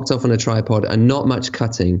shots locked off on a tripod and not much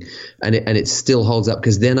cutting, and it still holds up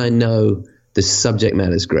because then I know the subject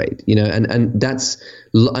matter is great, you know, and that's,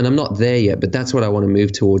 and I'm not there yet, but that's what I want to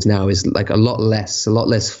move towards now, is like a lot less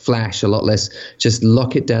flash, a lot less, just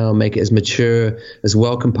lock it down, make it as mature, as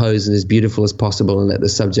well composed and as beautiful as possible, and let the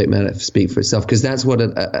subject matter speak for itself. Because that's what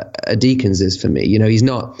a Deakins is for me. You know, he's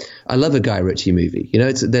not, I love a Guy Ritchie movie, you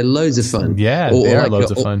know, they're loads of fun. Yeah, they are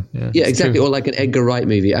loads of fun. Yeah, exactly. True. Or like an Edgar Wright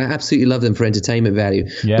movie. I absolutely love them for entertainment value.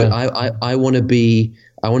 Yeah. But I want to be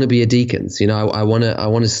a Deakins, you know. I want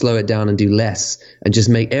to slow it down and do less and just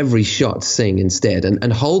make every shot sing instead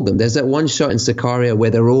and hold them. There's that one shot in Sicario where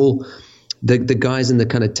they're all the guys in the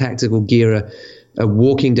kind of tactical gear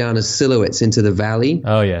walking down as silhouettes into the valley.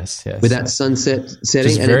 Oh yes, with that sunset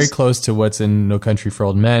setting, just very close to what's in No Country for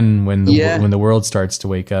Old Men when the world starts to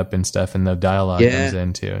wake up and stuff, and the dialogue comes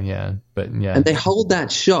into and they hold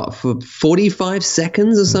that shot for 45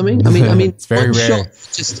 seconds or something. I mean, it's very rare.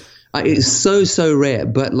 It's so rare,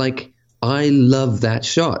 but like I love that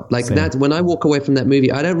shot. Like that, when I walk away from that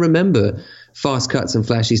movie, I don't remember fast cuts and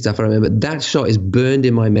flashy stuff. I remember that shot is burned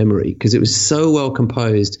in my memory because it was so well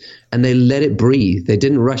composed and they let it breathe. They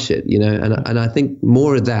didn't rush it, and I think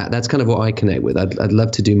more of that. That's kind of what I connect with. I'd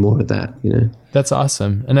love to do more of that, That's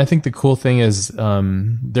awesome. And I think the cool thing is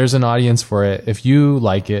there's an audience for it. If you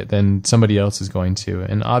like it, then somebody else is going to.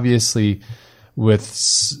 And obviously with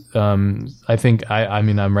I think I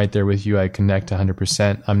mean I'm right there with you. I connect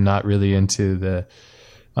 100%. I'm not really into the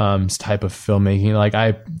type of filmmaking. Like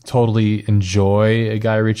I totally enjoy a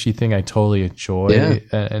Guy Ritchie thing. I totally enjoy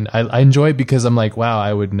and I enjoy it because I'm like, wow,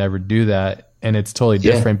 I would never do that. And it's totally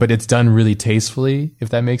different, but it's done really tastefully, if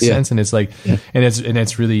that makes sense. And it's like, and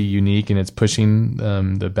it's really unique, and it's pushing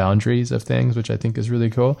the boundaries of things, which I think is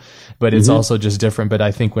really cool. But it's also just different. But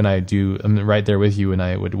I think when I'm right there with you, when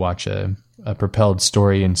I would watch a propelled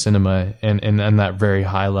story in cinema and on that very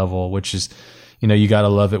high level, which is, you got to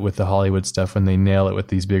love it with the Hollywood stuff when they nail it with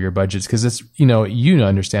these bigger budgets. Cause it's, you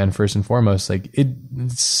understand first and foremost, like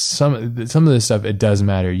some of this stuff, it does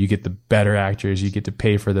matter. You get the better actors, you get to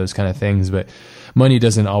pay for those kind of things, but money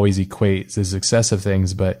doesn't always equate to the success of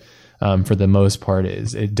things. But for the most part,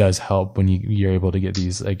 it does help when you're able to get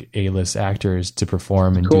these like A-list actors to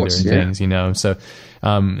perform and do their things, So,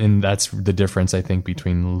 and that's the difference, I think,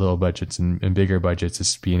 between little budgets and bigger budgets,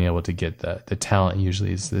 is being able to get the talent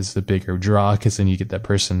usually is the bigger draw, because then you get that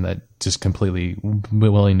person that just completely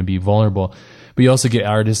willing to be vulnerable. But you also get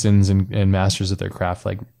artisans and masters of their craft,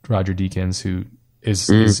 like Roger Deakins, who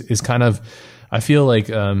is kind of, I feel like,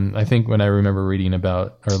 I think when I remember reading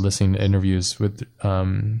about or listening to interviews with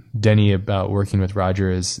Denny about working with Roger,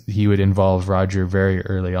 is he would involve Roger very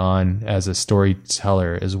early on as a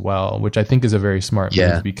storyteller as well, which I think is a very smart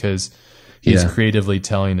move, because he's creatively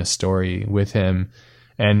telling a story with him,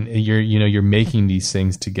 and you're making these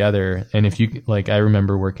things together. And if you, like, I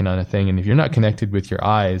remember working on a thing, and if you're not connected with your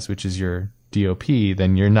eyes, which is your DOP,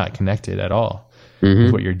 then you're not connected at all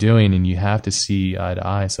with what you're doing, and you have to see eye to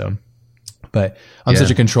eye. So. But I'm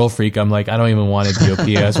such a control freak. I'm like, I don't even want a DOP.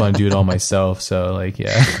 I just want to do it all myself. So like,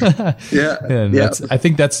 and I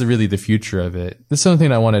think that's really the future of it. This is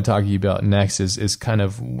something I want to talk to you about next is kind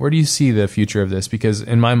of, where do you see the future of this? Because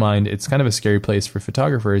in my mind, it's kind of a scary place for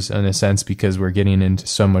photographers in a sense, because we're getting into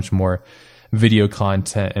so much more video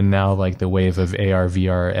content, and now like the wave of AR,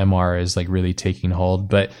 VR, MR is like really taking hold.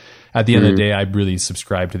 But at the end of the day, I really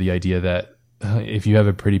subscribe to the idea that if you have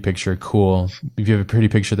a pretty picture, cool. If you have a pretty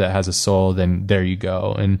picture that has a soul, then there you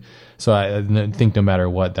go. And so I think no matter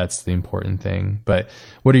what, that's the important thing. But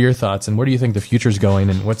what are your thoughts, and where do you think the future's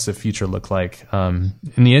going, and what's the future look like in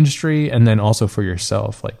the industry, and then also for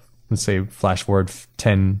yourself? Like, let's say flash forward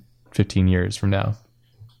 10, 15 years from now.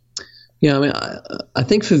 Yeah, I mean, I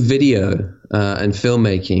think for video and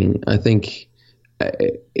filmmaking, I think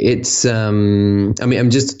it's I mean,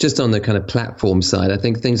 I'm just on the kind of platform side. I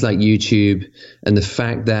think things like YouTube and the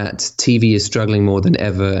fact that TV is struggling more than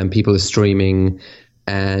ever, and people are streaming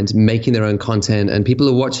and making their own content, and people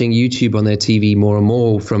are watching YouTube on their TV more and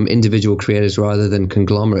more from individual creators rather than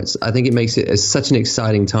conglomerates. I think it makes it such an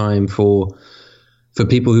exciting time for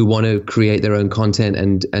people who want to create their own content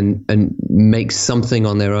and make something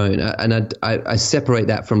on their own. And I separate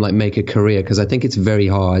that from like make a career, because I think it's very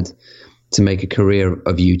hard to make a career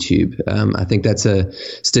of YouTube. I think that's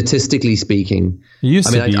statistically speaking. It used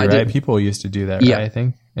to be, right? People used to do that, right? I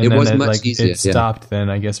think. And it was much easier. It stopped then.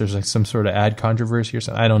 I guess there's like some sort of ad controversy or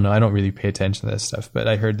something. I don't know. I don't really pay attention to this stuff, but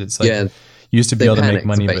I heard it's like used to be able to make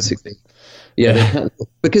money, basically.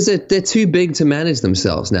 Because they're too big to manage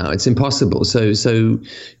themselves now. It's impossible. So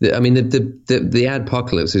I mean, the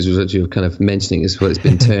adpocalypse, is what you're kind of mentioning, is what it's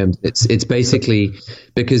been termed. It's basically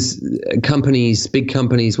because big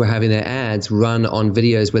companies were having their ads run on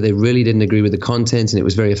videos where they really didn't agree with the content, and it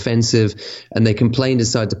was very offensive, and they complained,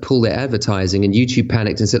 decided to pull their advertising, and YouTube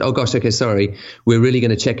panicked and said, oh gosh, okay, sorry, we're really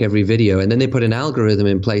going to check every video. And then they put an algorithm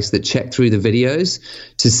in place that checked through the videos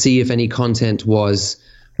to see if any content was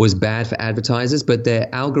was bad for advertisers, but their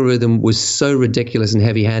algorithm was so ridiculous and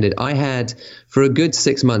heavy-handed. I had, for a good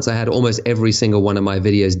 6 months, I had almost every single one of my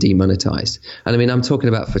videos demonetized. And I mean, I'm talking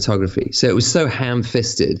about photography. So it was so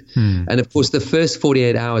ham-fisted. And of course, the first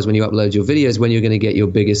 48 hours when you upload your videos, when you're going to get your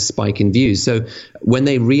biggest spike in views. So when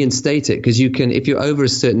they reinstate it, because you can, if you're over a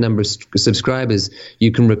certain number of subscribers,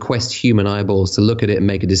 you can request human eyeballs to look at it and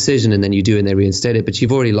make a decision, and then you do, and they reinstate it, but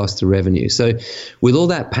you've already lost the revenue. So with all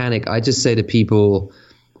that panic, I just say to people,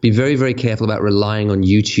 be very, very careful about relying on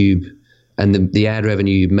YouTube and the ad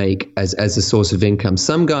revenue you make as a source of income.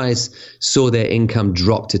 Some guys saw their income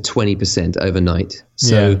drop to 20% overnight.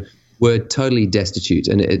 So we're totally destitute.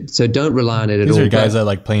 And so don't rely on it at all. These are guys that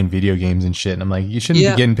like playing video games and shit. And I'm like, you shouldn't be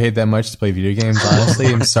getting paid that much to play video games, honestly.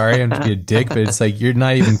 I'm sorry, I'm to be a dick, but it's like, you're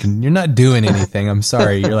not doing anything. I'm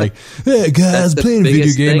sorry. You're like, hey guys, playing a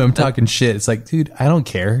video game, I'm talking shit. It's like, dude, I don't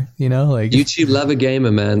care. You know, like YouTube love a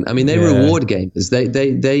gamer, man. I mean, they reward gamers.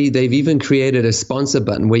 They've even created a sponsor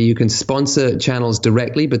button where you can sponsor channels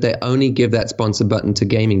directly, but they only give that sponsor button to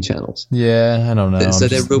gaming channels. Yeah, I don't know. So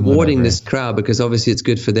they're rewarding this crowd because obviously it's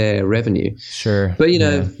good for their revenue. Sure. But you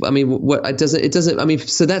know, I mean, what it doesn't, I mean,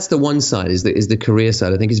 so that's the one side is the career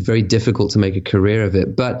side. I think it's very difficult to make a career of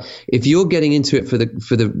it. But if you're getting into it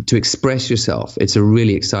to express yourself, it's a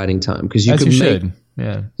really exciting time because you can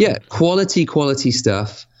make quality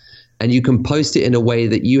stuff, and you can post it in a way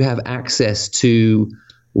that you have access to.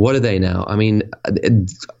 What are they now? I mean,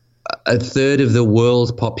 a third of the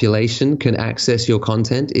world's population can access your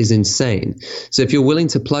content is insane. So if you're willing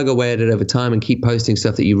to plug away at it over time and keep posting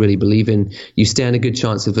stuff that you really believe in, you stand a good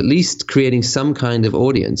chance of at least creating some kind of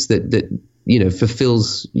audience that you know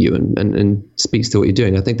fulfills you and speaks to what you're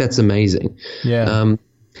doing. I think that's amazing. Yeah.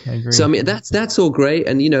 I agree. So I mean that's all great,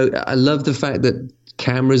 and you know I love the fact that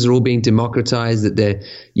cameras are all being democratized, that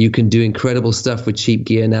you can do incredible stuff with cheap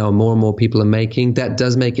gear now, and more people are making. That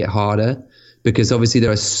does make it harder, because obviously there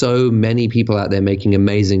are so many people out there making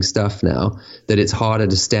amazing stuff now that it's harder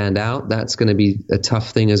to stand out. That's going to be a tough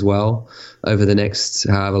thing as well over the next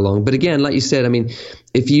however long. But again, like you said, I mean,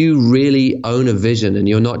 if you really own a vision and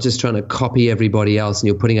you're not just trying to copy everybody else and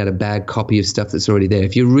you're putting out a bad copy of stuff that's already there,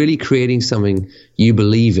 if you're really creating something you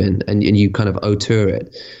believe in and you kind of auteur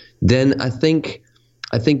it, then I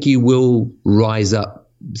think you will rise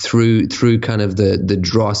up through kind of the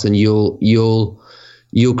dross, and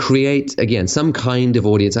you'll create, again, some kind of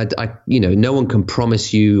audience. You know, no one can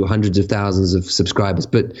promise you hundreds of thousands of subscribers,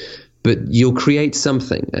 but you'll create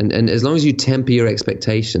something. And as long as you temper your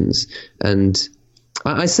expectations, and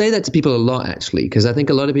I say that to people a lot, actually, because I think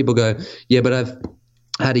a lot of people go, yeah, but I've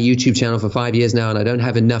had a YouTube channel for 5 years now and I don't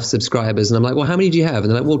have enough subscribers. And I'm like, well, how many do you have?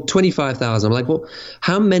 And they're like, well, 25,000. I'm like, well,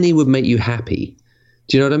 how many would make you happy?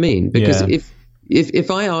 Do you know what I mean? Because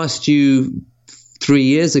if I asked you 3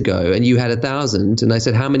 years ago and you had 1,000 and I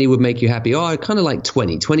said, how many would make you happy? Oh, I kind of like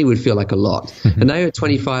 20. 20 would feel like a lot. And now you're at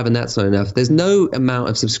 25 and that's not enough. There's no amount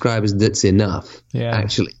of subscribers that's enough,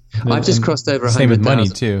 actually. I've just crossed over 100,000. Same with money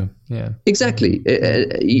too. Yeah. Exactly.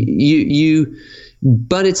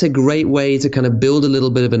 But it's a great way to kind of build a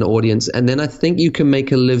little bit of an audience, and then I think you can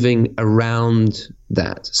make a living around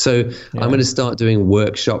that. So I'm going to start doing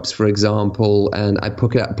workshops, for example, and I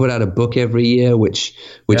put out a book every year, which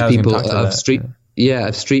people of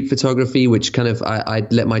street photography, which kind of I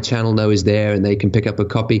let my channel know is there, and they can pick up a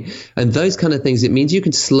copy and those kind of things. It means you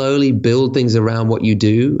can slowly build things around what you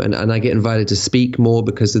do, and I get invited to speak more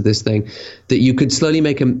because of this thing, that you could slowly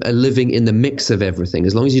make a living in the mix of everything,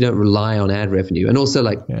 as long as you don't rely on ad revenue. And also,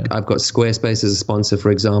 I've got Squarespace as a sponsor,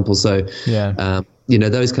 for example. So you know,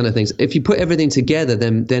 those kind of things. If you put everything together,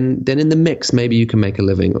 then in the mix, maybe you can make a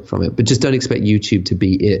living from it. But just don't expect YouTube to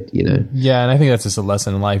be it, you know? Yeah, and I think that's just a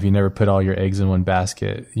lesson in life. You never put all your eggs in one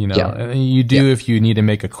basket, you know? Yeah. And you do if you need to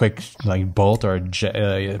make a quick bolt or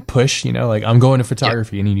push, you know? Like, I'm going to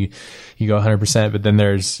photography, and you go 100%. But then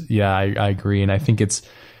there's, I agree. And I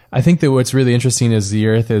think that what's really interesting is the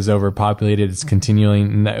earth is overpopulated. It's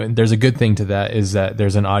continuing. And there's a good thing to that, is that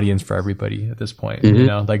there's an audience for everybody at this point. You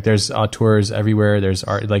know, like there's auteurs everywhere. There's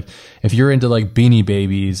art. Like if you're into like Beanie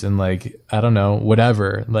Babies and like, I don't know,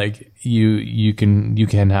 whatever, like you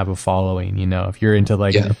can have a following, you know, if you're into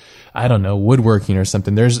like, I don't know, woodworking or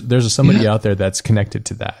something, there's somebody out there that's connected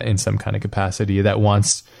to that in some kind of capacity that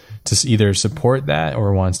wants to either support that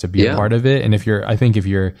or wants to be a part of it. And if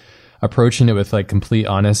you're approaching it with like complete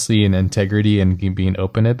honesty and integrity and being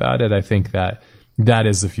open about it, I think that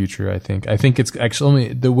is the future. I think it's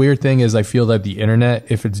actually, the weird thing is I feel that the internet,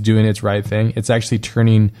 if it's doing its right thing, it's actually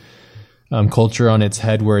turning culture on its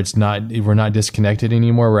head, where we're not disconnected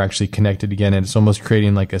anymore. We're actually connected again. And it's almost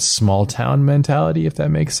creating like a small town mentality, if that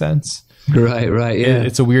makes sense. Right. Yeah.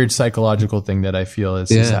 It's a weird psychological thing that I feel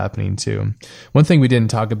is happening too. One thing we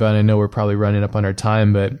didn't talk about, and I know we're probably running up on our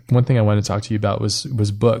time, but one thing I wanted to talk to you about was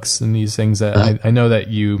books and these things that I know that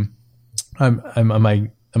you, am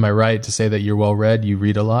I right to say that you're well read? You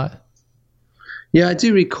read a lot? Yeah, I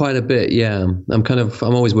do read quite a bit. Yeah, I'm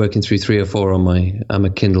always working through 3 or 4 I'm a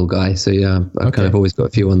Kindle guy. So yeah, I've kind of always got a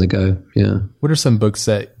few on the go. Yeah. What are some books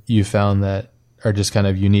that you found that are just kind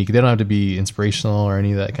of unique? They don't have to be inspirational or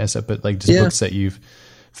any of that kind of stuff, but like just books that you've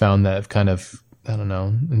found that have kind of, I don't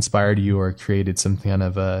know, inspired you or created some kind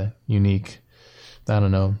of a unique, I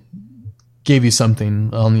don't know, gave you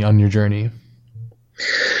something on your journey.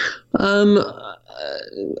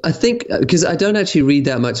 I think because I don't actually read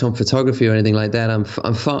that much on photography or anything like that.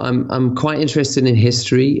 I'm quite interested in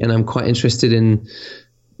history, and I'm quite interested in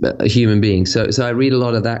a human being. So I read a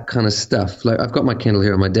lot of that kind of stuff. Like I've got my Kindle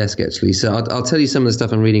here on my desk actually. So I'll tell you some of the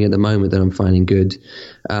stuff I'm reading at the moment that I'm finding good.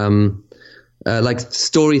 Like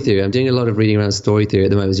story theory. I'm doing a lot of reading around story theory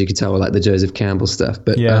at the moment, as you can tell, like the Joseph Campbell stuff.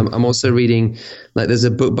 But I'm also reading, like there's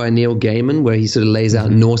a book by Neil Gaiman where he sort of lays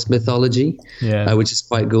out Norse mythology, which is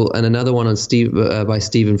quite cool. And another one on by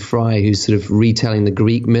Stephen Fry, who's sort of retelling the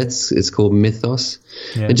Greek myths. It's called Mythos.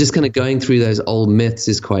 Yeah. And just kind of going through those old myths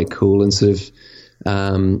is quite cool. And sort of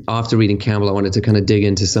after reading Campbell, I wanted to kind of dig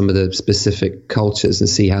into some of the specific cultures and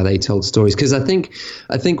see how they told stories. Because I think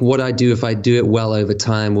what I do, if I do it well over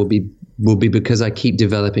time, will be because I keep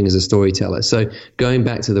developing as a storyteller. So going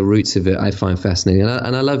back to the roots of it, I find fascinating.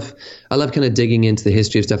 And I love kind of digging into the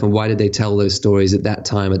history of stuff and why did they tell those stories at that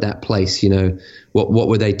time, at that place, you know, what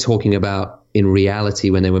were they talking about in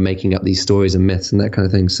reality when they were making up these stories and myths and that kind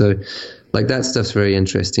of thing. So like that stuff's very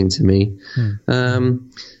interesting to me.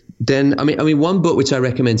 Then, I mean, one book which I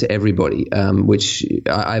recommend to everybody, which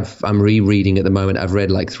I'm rereading at the moment, I've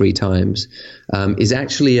read like 3 times, is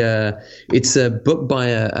actually it's a book by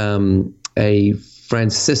a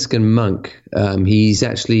Franciscan monk. He's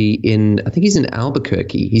actually I think he's in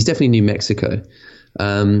Albuquerque. He's definitely New Mexico.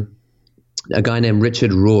 A guy named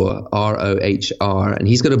Richard Rohr, R-O-H-R, and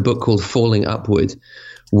he's got a book called Falling Upward,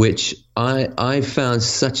 which I found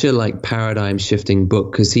such a like paradigm shifting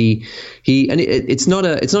book because it's not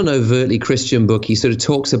an overtly Christian book. He sort of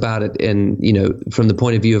talks about it in, you know, from the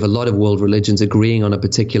point of view of a lot of world religions agreeing on a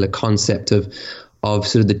particular concept of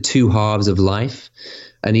sort of the 2 halves of life.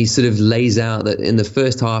 And he sort of lays out that in the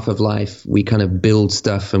first half of life, we kind of build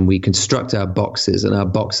stuff and we construct our boxes, and our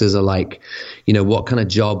boxes are like, you know, what kind of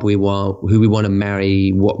job we want, who we want to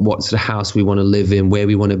marry, what sort of house we want to live in, where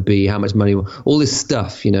we want to be, how much money, all this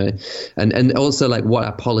stuff, you know, and also like what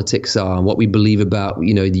our politics are and what we believe about,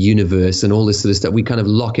 you know, the universe and all this sort of stuff. We kind of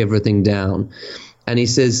lock everything down. And he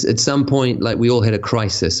says at some point, like we all hit a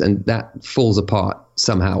crisis and that falls apart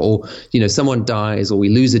somehow, or, you know, someone dies or we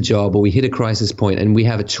lose a job or we hit a crisis point, and we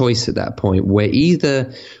have a choice at that point where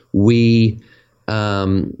either we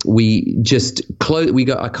just we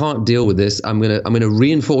go, I can't deal with this. I'm going to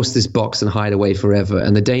reinforce this box and hide away forever.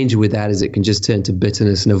 And the danger with that is it can just turn to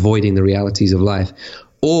bitterness and avoiding the realities of life.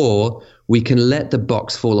 Or we can let the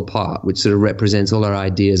box fall apart, which sort of represents all our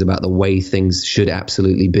ideas about the way things should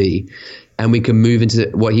absolutely be. And we can move into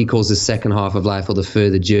what he calls the second half of life, or the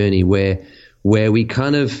further journey, where we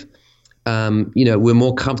kind of, you know, we're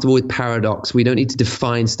more comfortable with paradox. We don't need to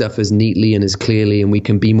define stuff as neatly and as clearly, and we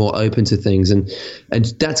can be more open to things. And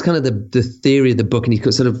that's kind of the theory of the book, and he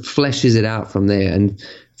sort of fleshes it out from there. And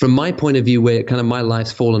from my point of view, where kind of my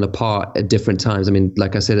life's fallen apart at different times. I mean,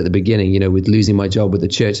 like I said at the beginning, you know, with losing my job with the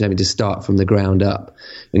church, having to start from the ground up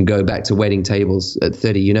and go back to wedding tables at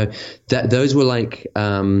 30, you know, those were like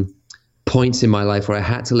points in my life where I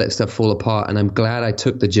had to let stuff fall apart. And I'm glad I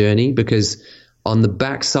took the journey, because on the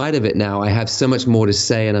backside of it now, I have so much more to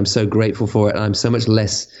say, and I'm so grateful for it. And I'm so much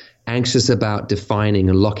less anxious about defining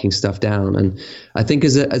and locking stuff down. And I think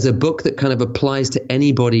as a book that kind of applies to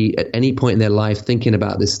anybody at any point in their life thinking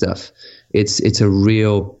about this stuff, it's a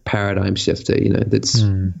real paradigm shifter, you know, that's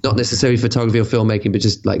not necessarily photography or filmmaking, but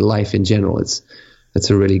just like life in general. That's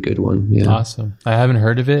a really good one. Yeah. Awesome. I haven't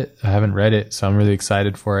heard of it. I haven't read it, so I'm really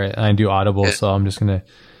excited for it. I do Audible, so I'm just going to,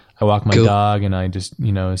 I walk my dog and I just,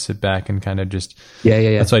 you know, sit back and kind of just,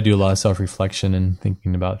 That's why I do a lot of self-reflection and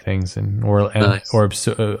thinking about things or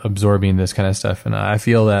absorbing this kind of stuff. And I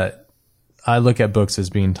feel that I look at books as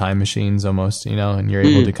being time machines almost, you know, and you're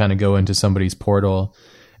able to kind of go into somebody's portal,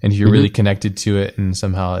 and if you're really connected to it and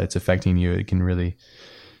somehow it's affecting you, it can really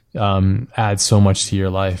add so much to your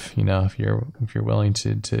life, you know, if you're willing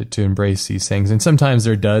to embrace these things. And sometimes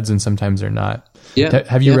they're duds and sometimes they're not. Yeah.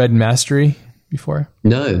 Have you read Mastery before?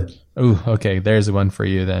 No. Oh, okay. There's one for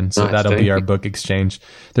you then. So that'll be our book exchange.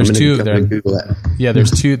 There's two.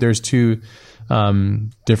 There's two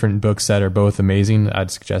different books that are both amazing. I'd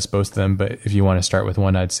suggest both of them, but if you want to start with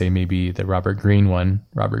one, I'd say maybe the Robert Greene one.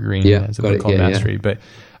 Robert Greene has a book called Mastery, but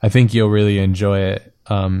I think you'll really enjoy it.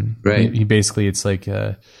 Right. He basically, it's like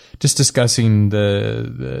just discussing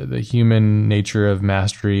the human nature of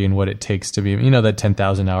mastery and what it takes to be, that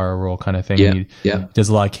 10,000 hour rule kind of thing. He does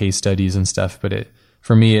a lot of case studies and stuff, but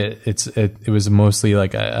for me, it was mostly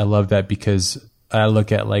like, I love that because I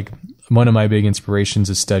look at like, one of my big inspirations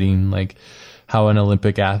is studying like how an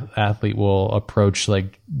Olympic athlete will approach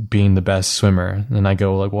like being the best swimmer. And I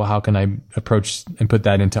go like, well, how can I approach and put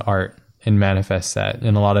that into art and manifest that?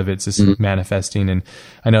 And a lot of it's just manifesting. And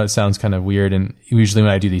I know it sounds kind of weird. And usually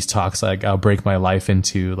when I do these talks, like I'll break my life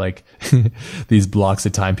into like these blocks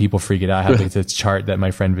of time. People freak it out. I have like this chart that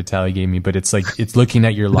my friend Vitaly gave me, but it's like, it's looking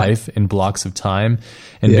at your life in blocks of time.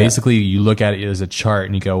 And basically you look at it as a chart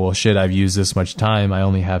and you go, well, shit, I've used this much time. I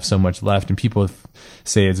only have so much left. And people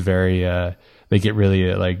say it's very, they get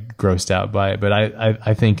really like grossed out by it. But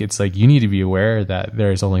I think it's like, you need to be aware that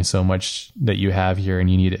there's only so much that you have here, and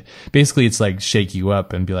you need it. Basically, it's like shake you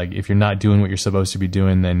up and be like, if you're not doing what you're supposed to be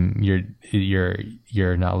doing, then you're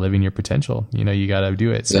not living your potential. You got to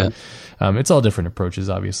do it. So, it's all different approaches,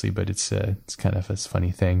 obviously, but it's kind of a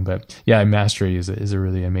funny thing. But yeah, Mastery is a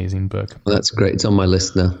really amazing book. Well, that's great. It's on my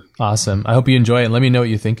list now. Awesome. I hope you enjoy it. Let me know what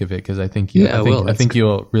you think of it, because I think I think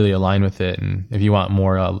you'll really align with it. And if you want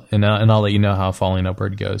more, I'll let you know how Falling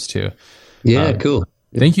Upward goes too. Yeah, cool.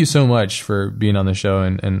 Thank you so much for being on the show,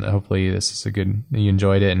 and hopefully this is you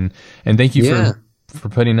enjoyed it, and thank you for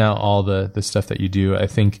putting out all the stuff that you do. I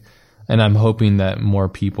think, and I'm hoping that more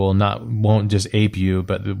people won't just ape you,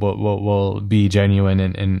 but will be genuine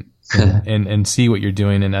and see what you're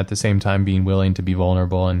doing, and at the same time being willing to be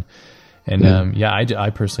vulnerable and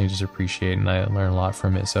I personally just appreciate it, and I learn a lot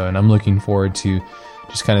from it. So, and I'm looking forward to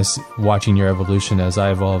just kind of watching your evolution as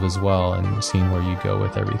I evolve as well, and seeing where you go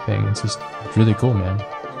with everything. It's really cool, man.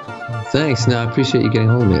 Thanks. No, I appreciate you getting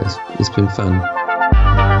hold of me. It's been fun.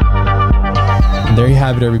 And there you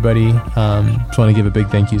have it, everybody. Just want to give a big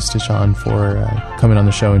thank yous to Sean for coming on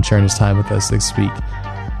the show and sharing his time with us this week.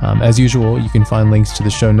 As usual, you can find links to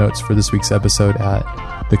the show notes for this week's episode at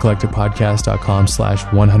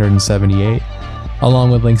thecollectivepodcast.com/178,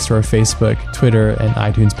 along with links to our Facebook, Twitter, and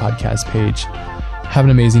iTunes podcast page. Have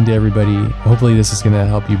an amazing day, everybody. Hopefully this is going to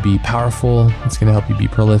help you be powerful. It's going to help you be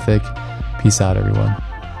prolific. Peace out, everyone.